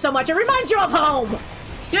Yakuza 3 so much. It reminds you of home.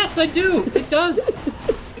 Yes, I do. It does.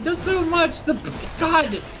 It does so much.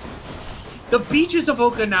 God, the beaches of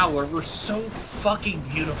Okinawa were so fucking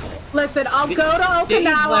beautiful. Listen, I'll go to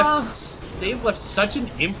Okinawa. They've left such an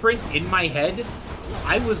imprint in my head.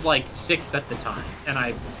 I was like 6 at the time, and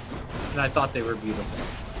I thought they were beautiful.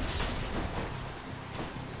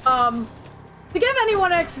 To give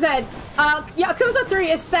anyone that Yakuza 3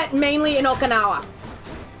 is set mainly in Okinawa.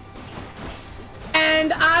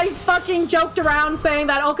 And I fucking joked around saying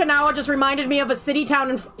that Okinawa just reminded me of a city town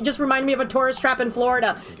and just reminded me of a tourist trap in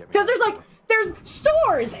Florida. Because there's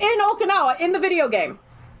stores in Okinawa in the video game.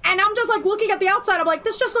 And I'm just like looking at the outside, I'm like,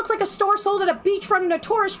 this just looks like a store sold at a beachfront in a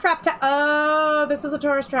tourist trap town. Oh, this is a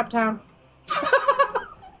tourist trap town.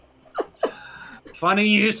 Funny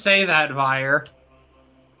you say that, Vire.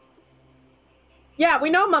 Yeah, we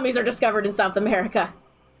know mummies are discovered in South America.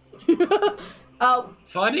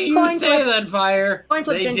 Funny you say that, Fire.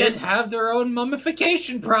 They did have their own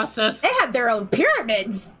mummification process. They had their own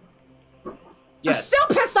pyramids. Yes. I'm still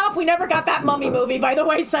pissed off we never got that mummy movie, by the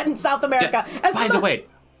way, set in South America. Yeah. By the way,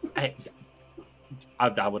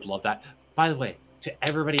 I would love that. By the way, to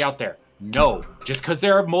everybody out there, no, just because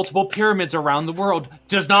there are multiple pyramids around the world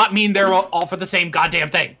does not mean they're all for the same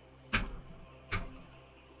goddamn thing.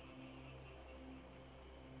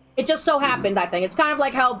 It just so happened, I think. It's kind of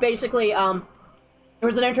like how basically, there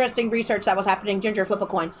was an interesting research that was happening, Ginger, flip a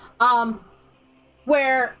coin,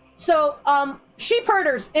 sheep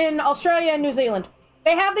herders in Australia and New Zealand,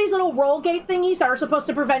 they have these little roll gate thingies that are supposed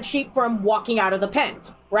to prevent sheep from walking out of the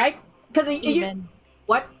pens, right? Because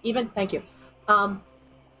what? Even? Thank you. To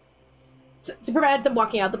prevent them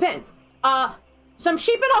walking out of the pens. Some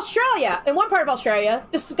sheep in Australia, in one part of Australia,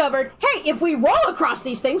 discovered, hey, if we roll across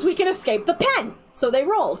these things, we can escape the pen. So they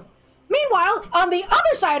rolled. Meanwhile, on the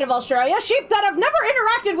other side of Australia, sheep that have never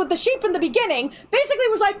interacted with the sheep in the beginning basically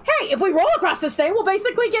was like, hey, if we roll across this thing, we'll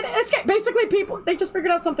basically escape. Basically, people, they just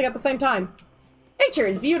figured out something at the same time. Nature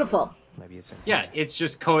is beautiful. Maybe it's yeah, it's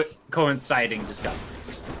just coinciding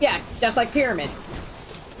discoveries. Yeah, just like pyramids.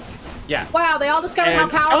 Yeah. Wow, they all discovered how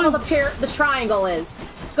powerful the triangle is.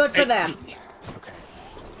 Good for them.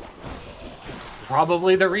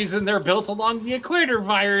 Probably the reason they're built along the equator,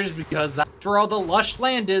 Fire, is because that's where all the lush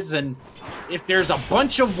land is, and if there's a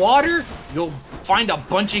bunch of water, you'll find a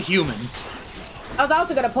bunch of humans. I was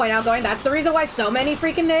also going to point out, that's the reason why so many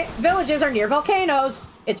freaking villages are near volcanoes.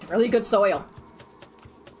 It's really good soil.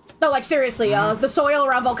 No, like seriously, the soil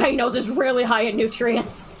around volcanoes is really high in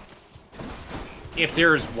nutrients. If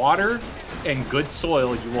there's water and good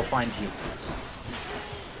soil, you will find humans.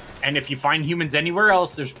 And if you find humans anywhere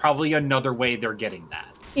else, there's probably another way they're getting that.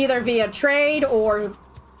 Either via trade or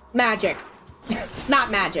magic.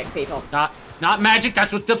 Not magic, people. Not magic,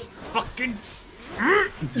 that's what the fucking...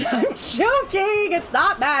 I'm joking! It's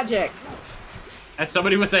not magic! As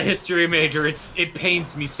somebody with a history major, it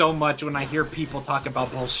pains me so much when I hear people talk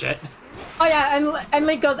about bullshit. Oh yeah, and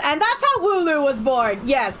Link goes, and that's how Wooloo was born.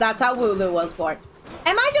 Yes, that's how Wooloo was born.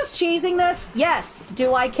 Am I just cheesing this? Yes.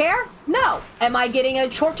 Do I care? No. Am I getting a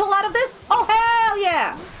chortle out of this? Oh, hell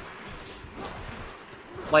yeah!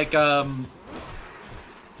 Like,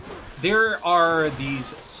 there are these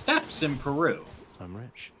steppes in Peru. I'm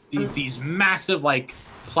rich. These massive, like,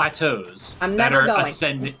 plateaus I'm that never are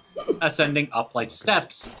going. ascending up like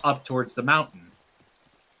steps up towards the mountain.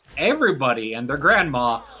 Everybody and their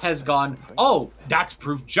grandma has gone, oh, that's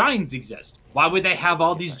proof giants exist. Why would they have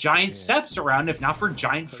all these giant steps around if not for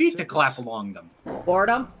giant feet to clap along them?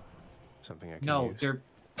 Boredom? Something I can No, use.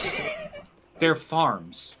 they're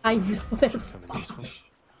farms. I know they're farms.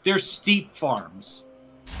 They're steep farms.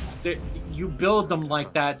 You build them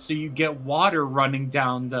like that so you get water running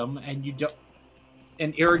down them and you don't...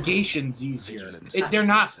 And irrigation's easier. They're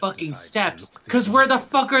not fucking steps. Because where the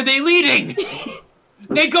fuck are they leading?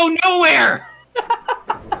 They go nowhere!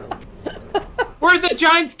 Where'd the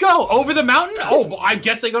giants go? Over the mountain? Oh, I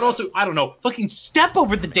guess they go also, I don't know, fucking step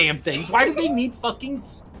over the damn things. Why do they need fucking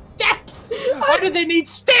steps? Why do they need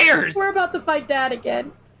stairs? We're about to fight Dad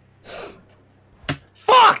again.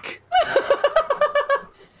 Fuck!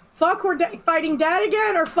 Fuck, we're fighting Dad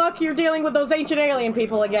again, or fuck, you're dealing with those ancient alien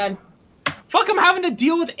people again? Fuck, I'm having to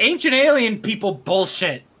deal with ancient alien people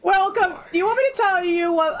bullshit. Welcome. Do you want me to tell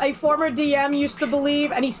you what a former DM used to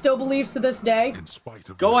believe, and he still believes to this day?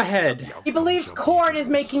 Go ahead. He believes corn is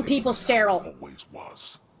making people sterile.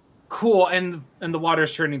 Cool, and the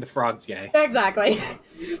water's turning the frogs gay. Exactly.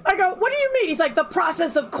 I go, what do you mean? He's like, the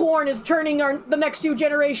process of corn is turning the next few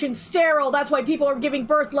generations sterile. That's why people are giving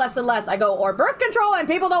birth less and less. I go, or birth control, and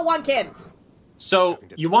people don't want kids. So,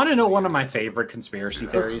 you want to know one of my favorite conspiracy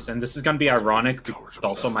theories? And this is going to be ironic, because it's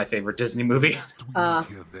also my favorite Disney movie. What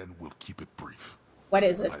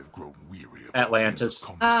is it? Atlantis.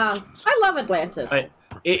 I love Atlantis.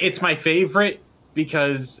 It's my favorite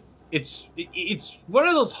because it's one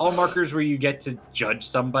of those hallmarkers where you get to judge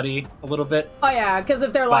somebody a little bit. Oh yeah, because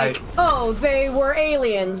if they're like, oh, they were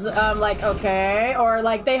aliens, I'm like, okay. Or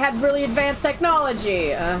like, they had really advanced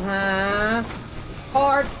technology,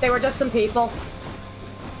 Or they were just some people.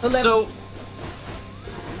 So,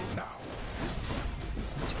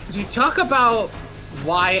 to talk about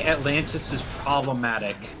why Atlantis is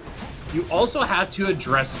problematic, you also have to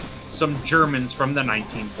address some Germans from the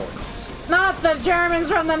 1940s. Not the Germans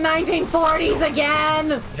from the 1940s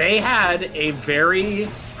again! They had a very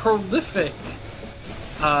proliferant,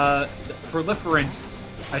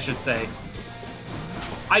 I should say,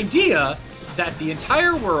 idea that the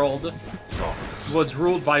entire world was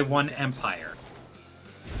ruled by one empire.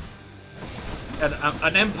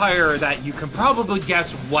 An empire that you can probably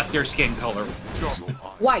guess what their skin color was.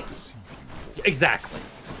 White. Exactly.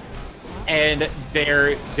 And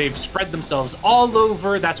they've spread themselves all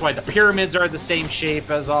over. That's why the pyramids are the same shape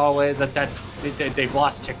as always. They've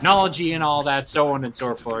lost technology and all that, so on and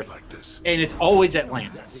so forth. And it's always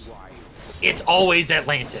Atlantis. It's always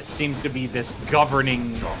Atlantis. Seems to be this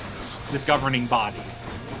governing body.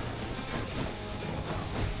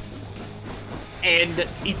 And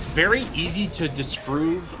it's very easy to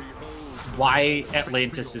disprove why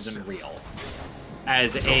Atlantis isn't real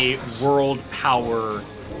as a world power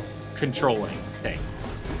controlling thing.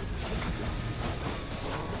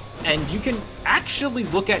 And you can actually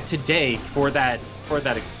look at today for that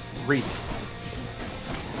reason.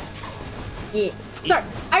 Yeah. Sorry,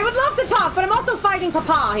 I would love to talk, but I'm also fighting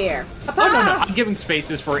Papa here. Papa! Oh, no, I'm giving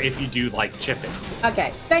spaces for if you do like chipping.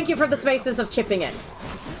 Okay, thank you for the spaces of chipping in.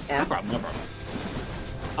 Yeah. No problem, no problem.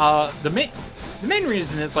 The main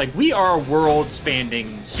reason is, like, we are a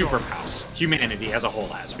world-spanning superpower. Humanity as a whole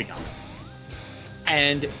has become.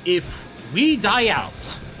 And if we die out,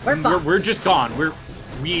 we're just gone.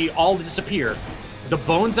 We all disappear. The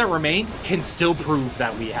bones that remain can still prove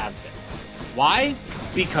that we have been. Why?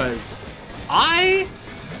 Because I,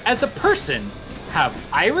 as a person, have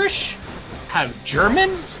Irish, have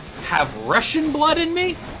German, have Russian blood in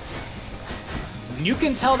me. You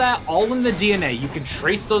can tell that all in the DNA. You can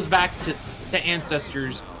trace those back to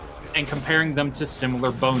ancestors and comparing them to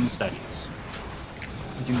similar bone studies.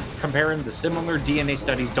 You can compare them to similar DNA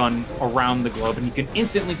studies done around the globe, and you can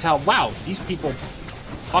instantly tell, wow, these people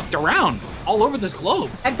fucked around all over this globe.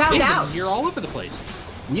 And found out. Here all over the place.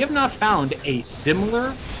 We have not found a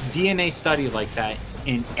similar DNA study like that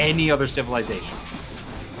in any other civilization.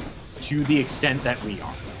 To the extent that we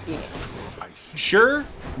are. Yeah. Sure,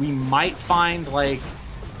 we might find, like,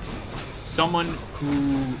 someone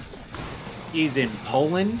who is in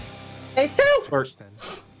Poland. Phase 2? Or,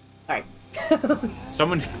 sorry.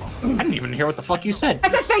 Someone... I didn't even hear what the fuck you said. I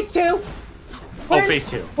said phase 2! Phase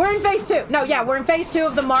 2. We're in phase 2. No, yeah, we're in phase 2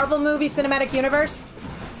 of the Marvel movie cinematic universe.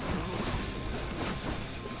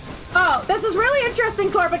 Oh, this is really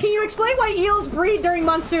interesting, Cor, but can you explain why eels breed during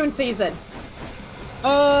monsoon season?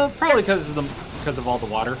 Probably because of all the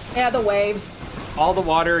water. Yeah, the waves. All the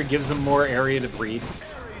water gives them more area to breed.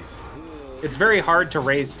 It's very hard to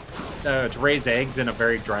raise eggs in a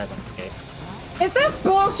very dry landscape. Is this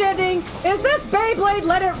bullshitting? Is this Beyblade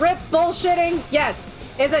Let It Rip bullshitting? Yes.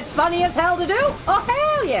 Is it funny as hell to do? Oh,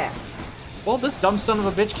 hell yeah. Well, this dumb son of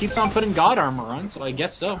a bitch keeps on putting God armor on, so I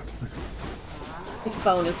guess so. His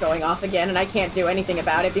phone is going off again, and I can't do anything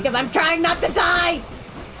about it because I'm trying not to die!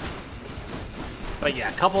 But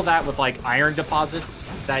yeah, couple that with, like, iron deposits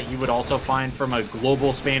that you would also find from a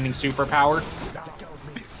global spanning superpower.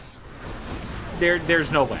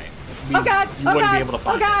 There's no way. Oh god! You wouldn't be able to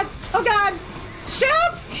find it. Oh god! Shoot!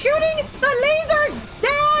 Shooting the lasers!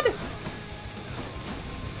 Dad!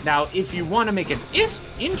 Now, if you want to make an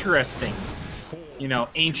interesting, you know,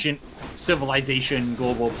 ancient civilization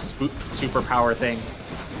global superpower thing,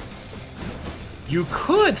 you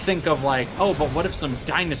could think of, like, oh, but what if some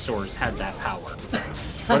dinosaurs had that power?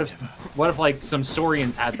 What if like some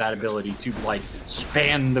saurians had that ability to, like,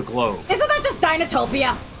 span the globe? Isn't that just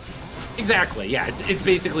Dinotopia? Exactly. Yeah, it's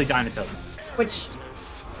basically Dinotopia. Which.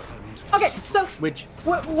 Okay, so. Which.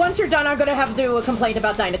 Once you're done, I'm gonna have to do a complaint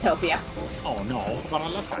about Dinotopia. Oh no, but I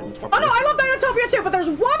love Dinotopia. Oh no, I love Dinotopia too, but there's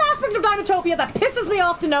one aspect of Dinotopia that pisses me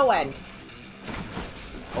off to no end.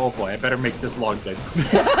 Oh boy, I better make this log good.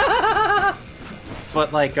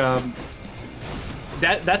 But like,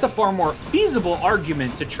 that's a far more feasible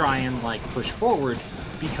argument to try and, like, push forward,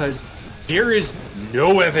 because there is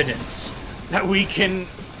no evidence that we can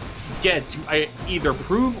get to either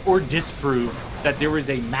prove or disprove that there was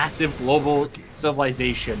a massive global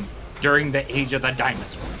civilization during the age of the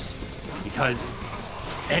dinosaurs. Because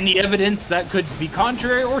any evidence that could be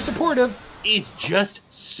contrary or supportive is just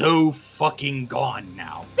so fucking gone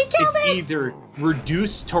now. It's either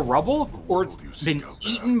reduced to rubble or it's been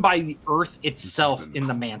eaten by the earth itself in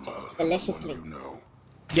the mantle. Deliciously.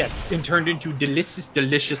 Yes, and turned into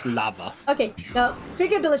delicious lava. Okay, so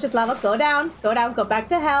speaking of delicious lava, go down, go back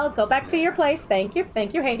to hell, go back to your place. Thank you,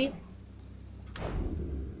 Hades.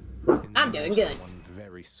 I'm doing good. I'm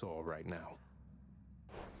very sore right now.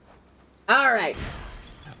 All right.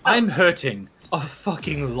 I'm hurting a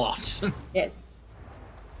fucking lot. Yes.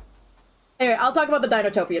 Anyway, I'll talk about the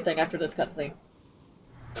Dinotopia thing after this cutscene.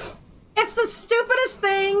 It's the stupidest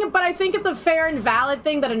thing, but I think it's a fair and valid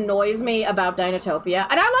thing that annoys me about Dinotopia.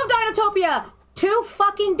 And I love Dinotopia to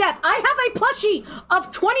fucking death. I have a plushie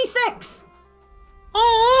of 26.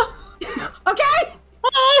 Aww. Okay?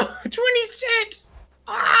 Oh, 26.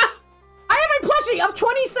 Ah. I have a plushie of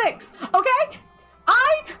 26, okay?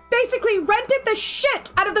 I basically rented the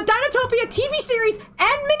shit out of the Dinotopia TV series and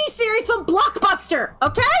miniseries from Blockbuster,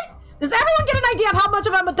 okay? Does everyone get an idea of how much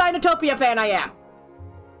of a Dinotopia fan I am?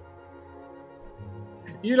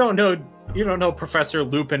 You don't know Professor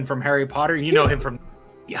Lupin from Harry Potter. You know him from...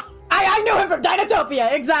 Yeah. I know him from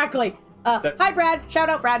Dinotopia, exactly. Hi, Brad. Shout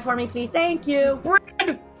out Brad for me, please. Thank you.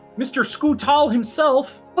 Brad! Mr. Scootal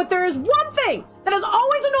himself. But there is one thing that has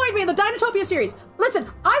always annoyed me in the Dinotopia series. Listen,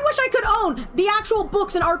 I wish I could own the actual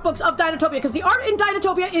books and art books of Dinotopia, because the art in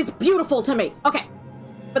Dinotopia is beautiful to me. Okay.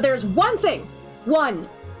 But there's one thing. One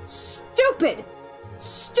stupid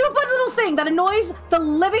little thing that annoys the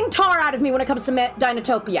living tar out of me when it comes to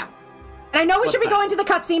Dinotopia. And I know we should be going to the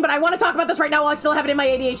cutscene, but I want to talk about this right now while I still have it in my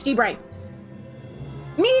ADHD brain.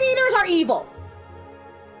 Meat eaters are evil.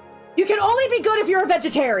 You can only be good if you're a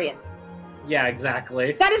vegetarian. Yeah,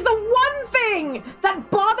 exactly. That is the one thing that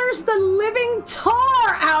bothers the living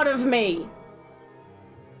tar out of me.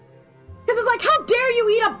 Because it's like, how dare you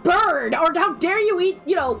eat a bird? Or how dare you eat,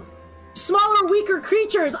 you know, smaller, weaker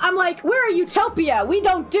creatures? I'm like, we're a utopia. We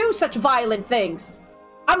don't do such violent things.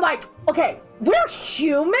 I'm like, okay, we're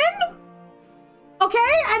human?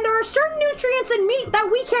 Okay, and there are certain nutrients in meat that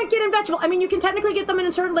we can't get in vegetable. I mean, you can technically get them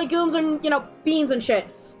in certain legumes and, you know, beans and shit.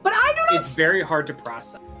 But I do not... It's very hard to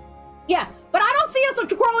process. Yeah, but I don't see us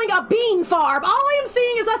growing a bean farm. All I am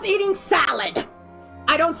seeing is us eating salad.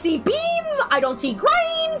 I don't see beans. I don't see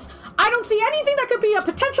grains. I don't see anything that could be a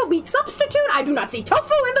potential meat substitute. I do not see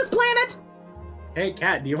tofu in this planet. Hey,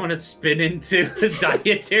 Kat, do you want to spin into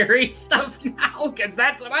dietary stuff now? Because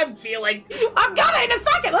that's what I'm feeling. I'm gonna in a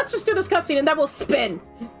second! Let's just do this cutscene and then we'll spin.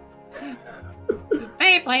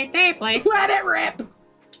 Beyblade. Let it rip!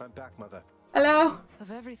 I'm back, Mother. Hello?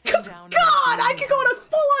 Because, God, I could go on a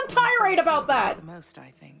full-on tirade about that! The most,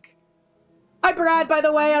 I think. Hi, Brad, by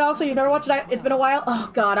the way, and also, you've never watched It's been a while?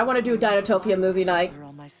 Oh, God, I want to do a Dinotopia movie night.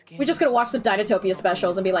 We're just gonna watch the Dinotopia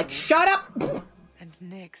specials and be like, shut up! And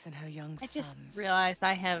Nyx and her young I sons. just realized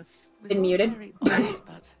I have... Been muted?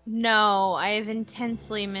 No, I have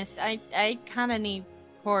intensely missed... I kind of need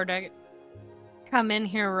Core to come in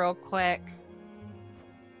here real quick.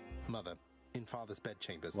 Mother, in Father's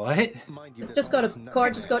bedchambers. What? Just go to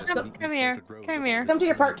Core, just go... Come here. Come here. Come to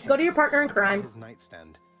your go to your partner in crime.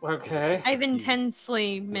 Okay. I've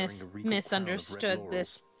intensely misunderstood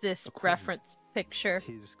this reference picture.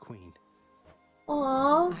 His queen.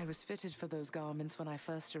 Aww. I was fitted for those garments when I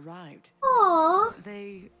first arrived. Aww.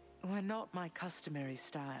 They were not my customary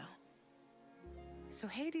style. So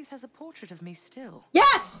Hades has a portrait of me still.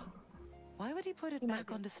 Yes! Why would he put it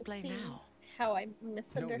back on display now? How I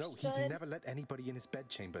misunderstood. No, he's never let anybody in his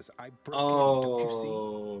bedchambers. I broke in, don't you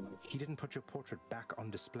see? He didn't put your portrait back on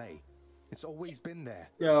display. It's always been there.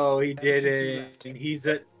 No, he Ever since you didn't. left. And he's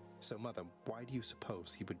a... So, Mother, why do you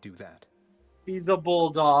suppose he would do that? He's a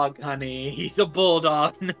bulldog, honey. He's a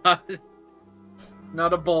bulldog,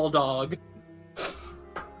 not a bulldog.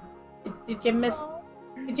 Did you miss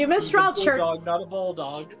Churchill? Bulldog, not a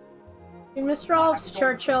bulldog. You missed Rolf's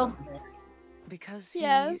Churchill. Because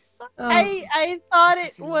yes, I thought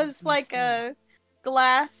it was like a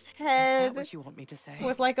glass head. What you want me to say?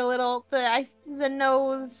 With like a little the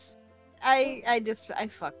nose. I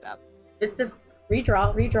fucked up. Just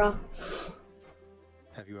redraw.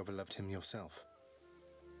 Have you ever loved him yourself?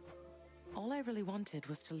 All I really wanted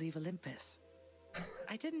was to leave Olympus.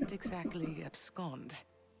 I didn't exactly abscond.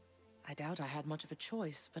 I doubt I had much of a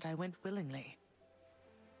choice, but I went willingly.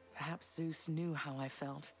 Perhaps Zeus knew how I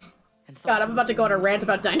felt. And God, I'm about to go on a rant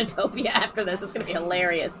about Dinotopia after this. It's gonna be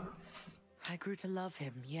hilarious. I grew to love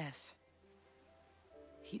him, yes.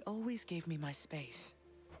 He always gave me my space.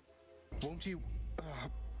 Won't you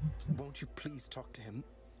please talk to him?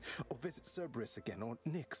 Or visit Cerberus again, or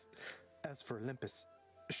Nyx? As for Olympus,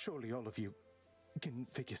 surely all of you can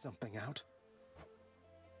figure something out.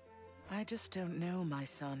 I just don't know, my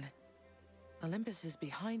son. Olympus is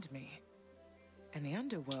behind me. And the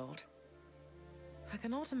underworld. I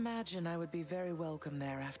cannot imagine I would be very welcome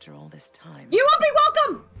there after all this time. You won't be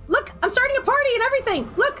welcome! Look, I'm starting a party and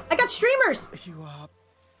everything! Look, I got streamers! You are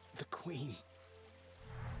the queen.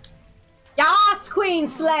 Yas, Queen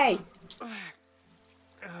Slay!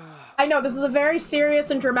 I know, this is a very serious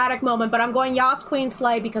and dramatic moment, but I'm going Yas, Queen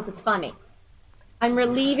Slay because it's funny. I'm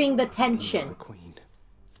relieving the tension. The queen.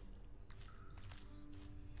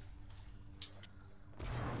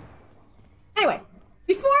 Anyway,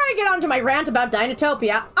 before I get on to my rant about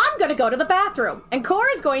Dinotopia, I'm gonna go to the bathroom, and Core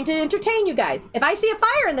is going to entertain you guys. If I see a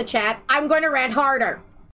fire in the chat, I'm going to rant harder.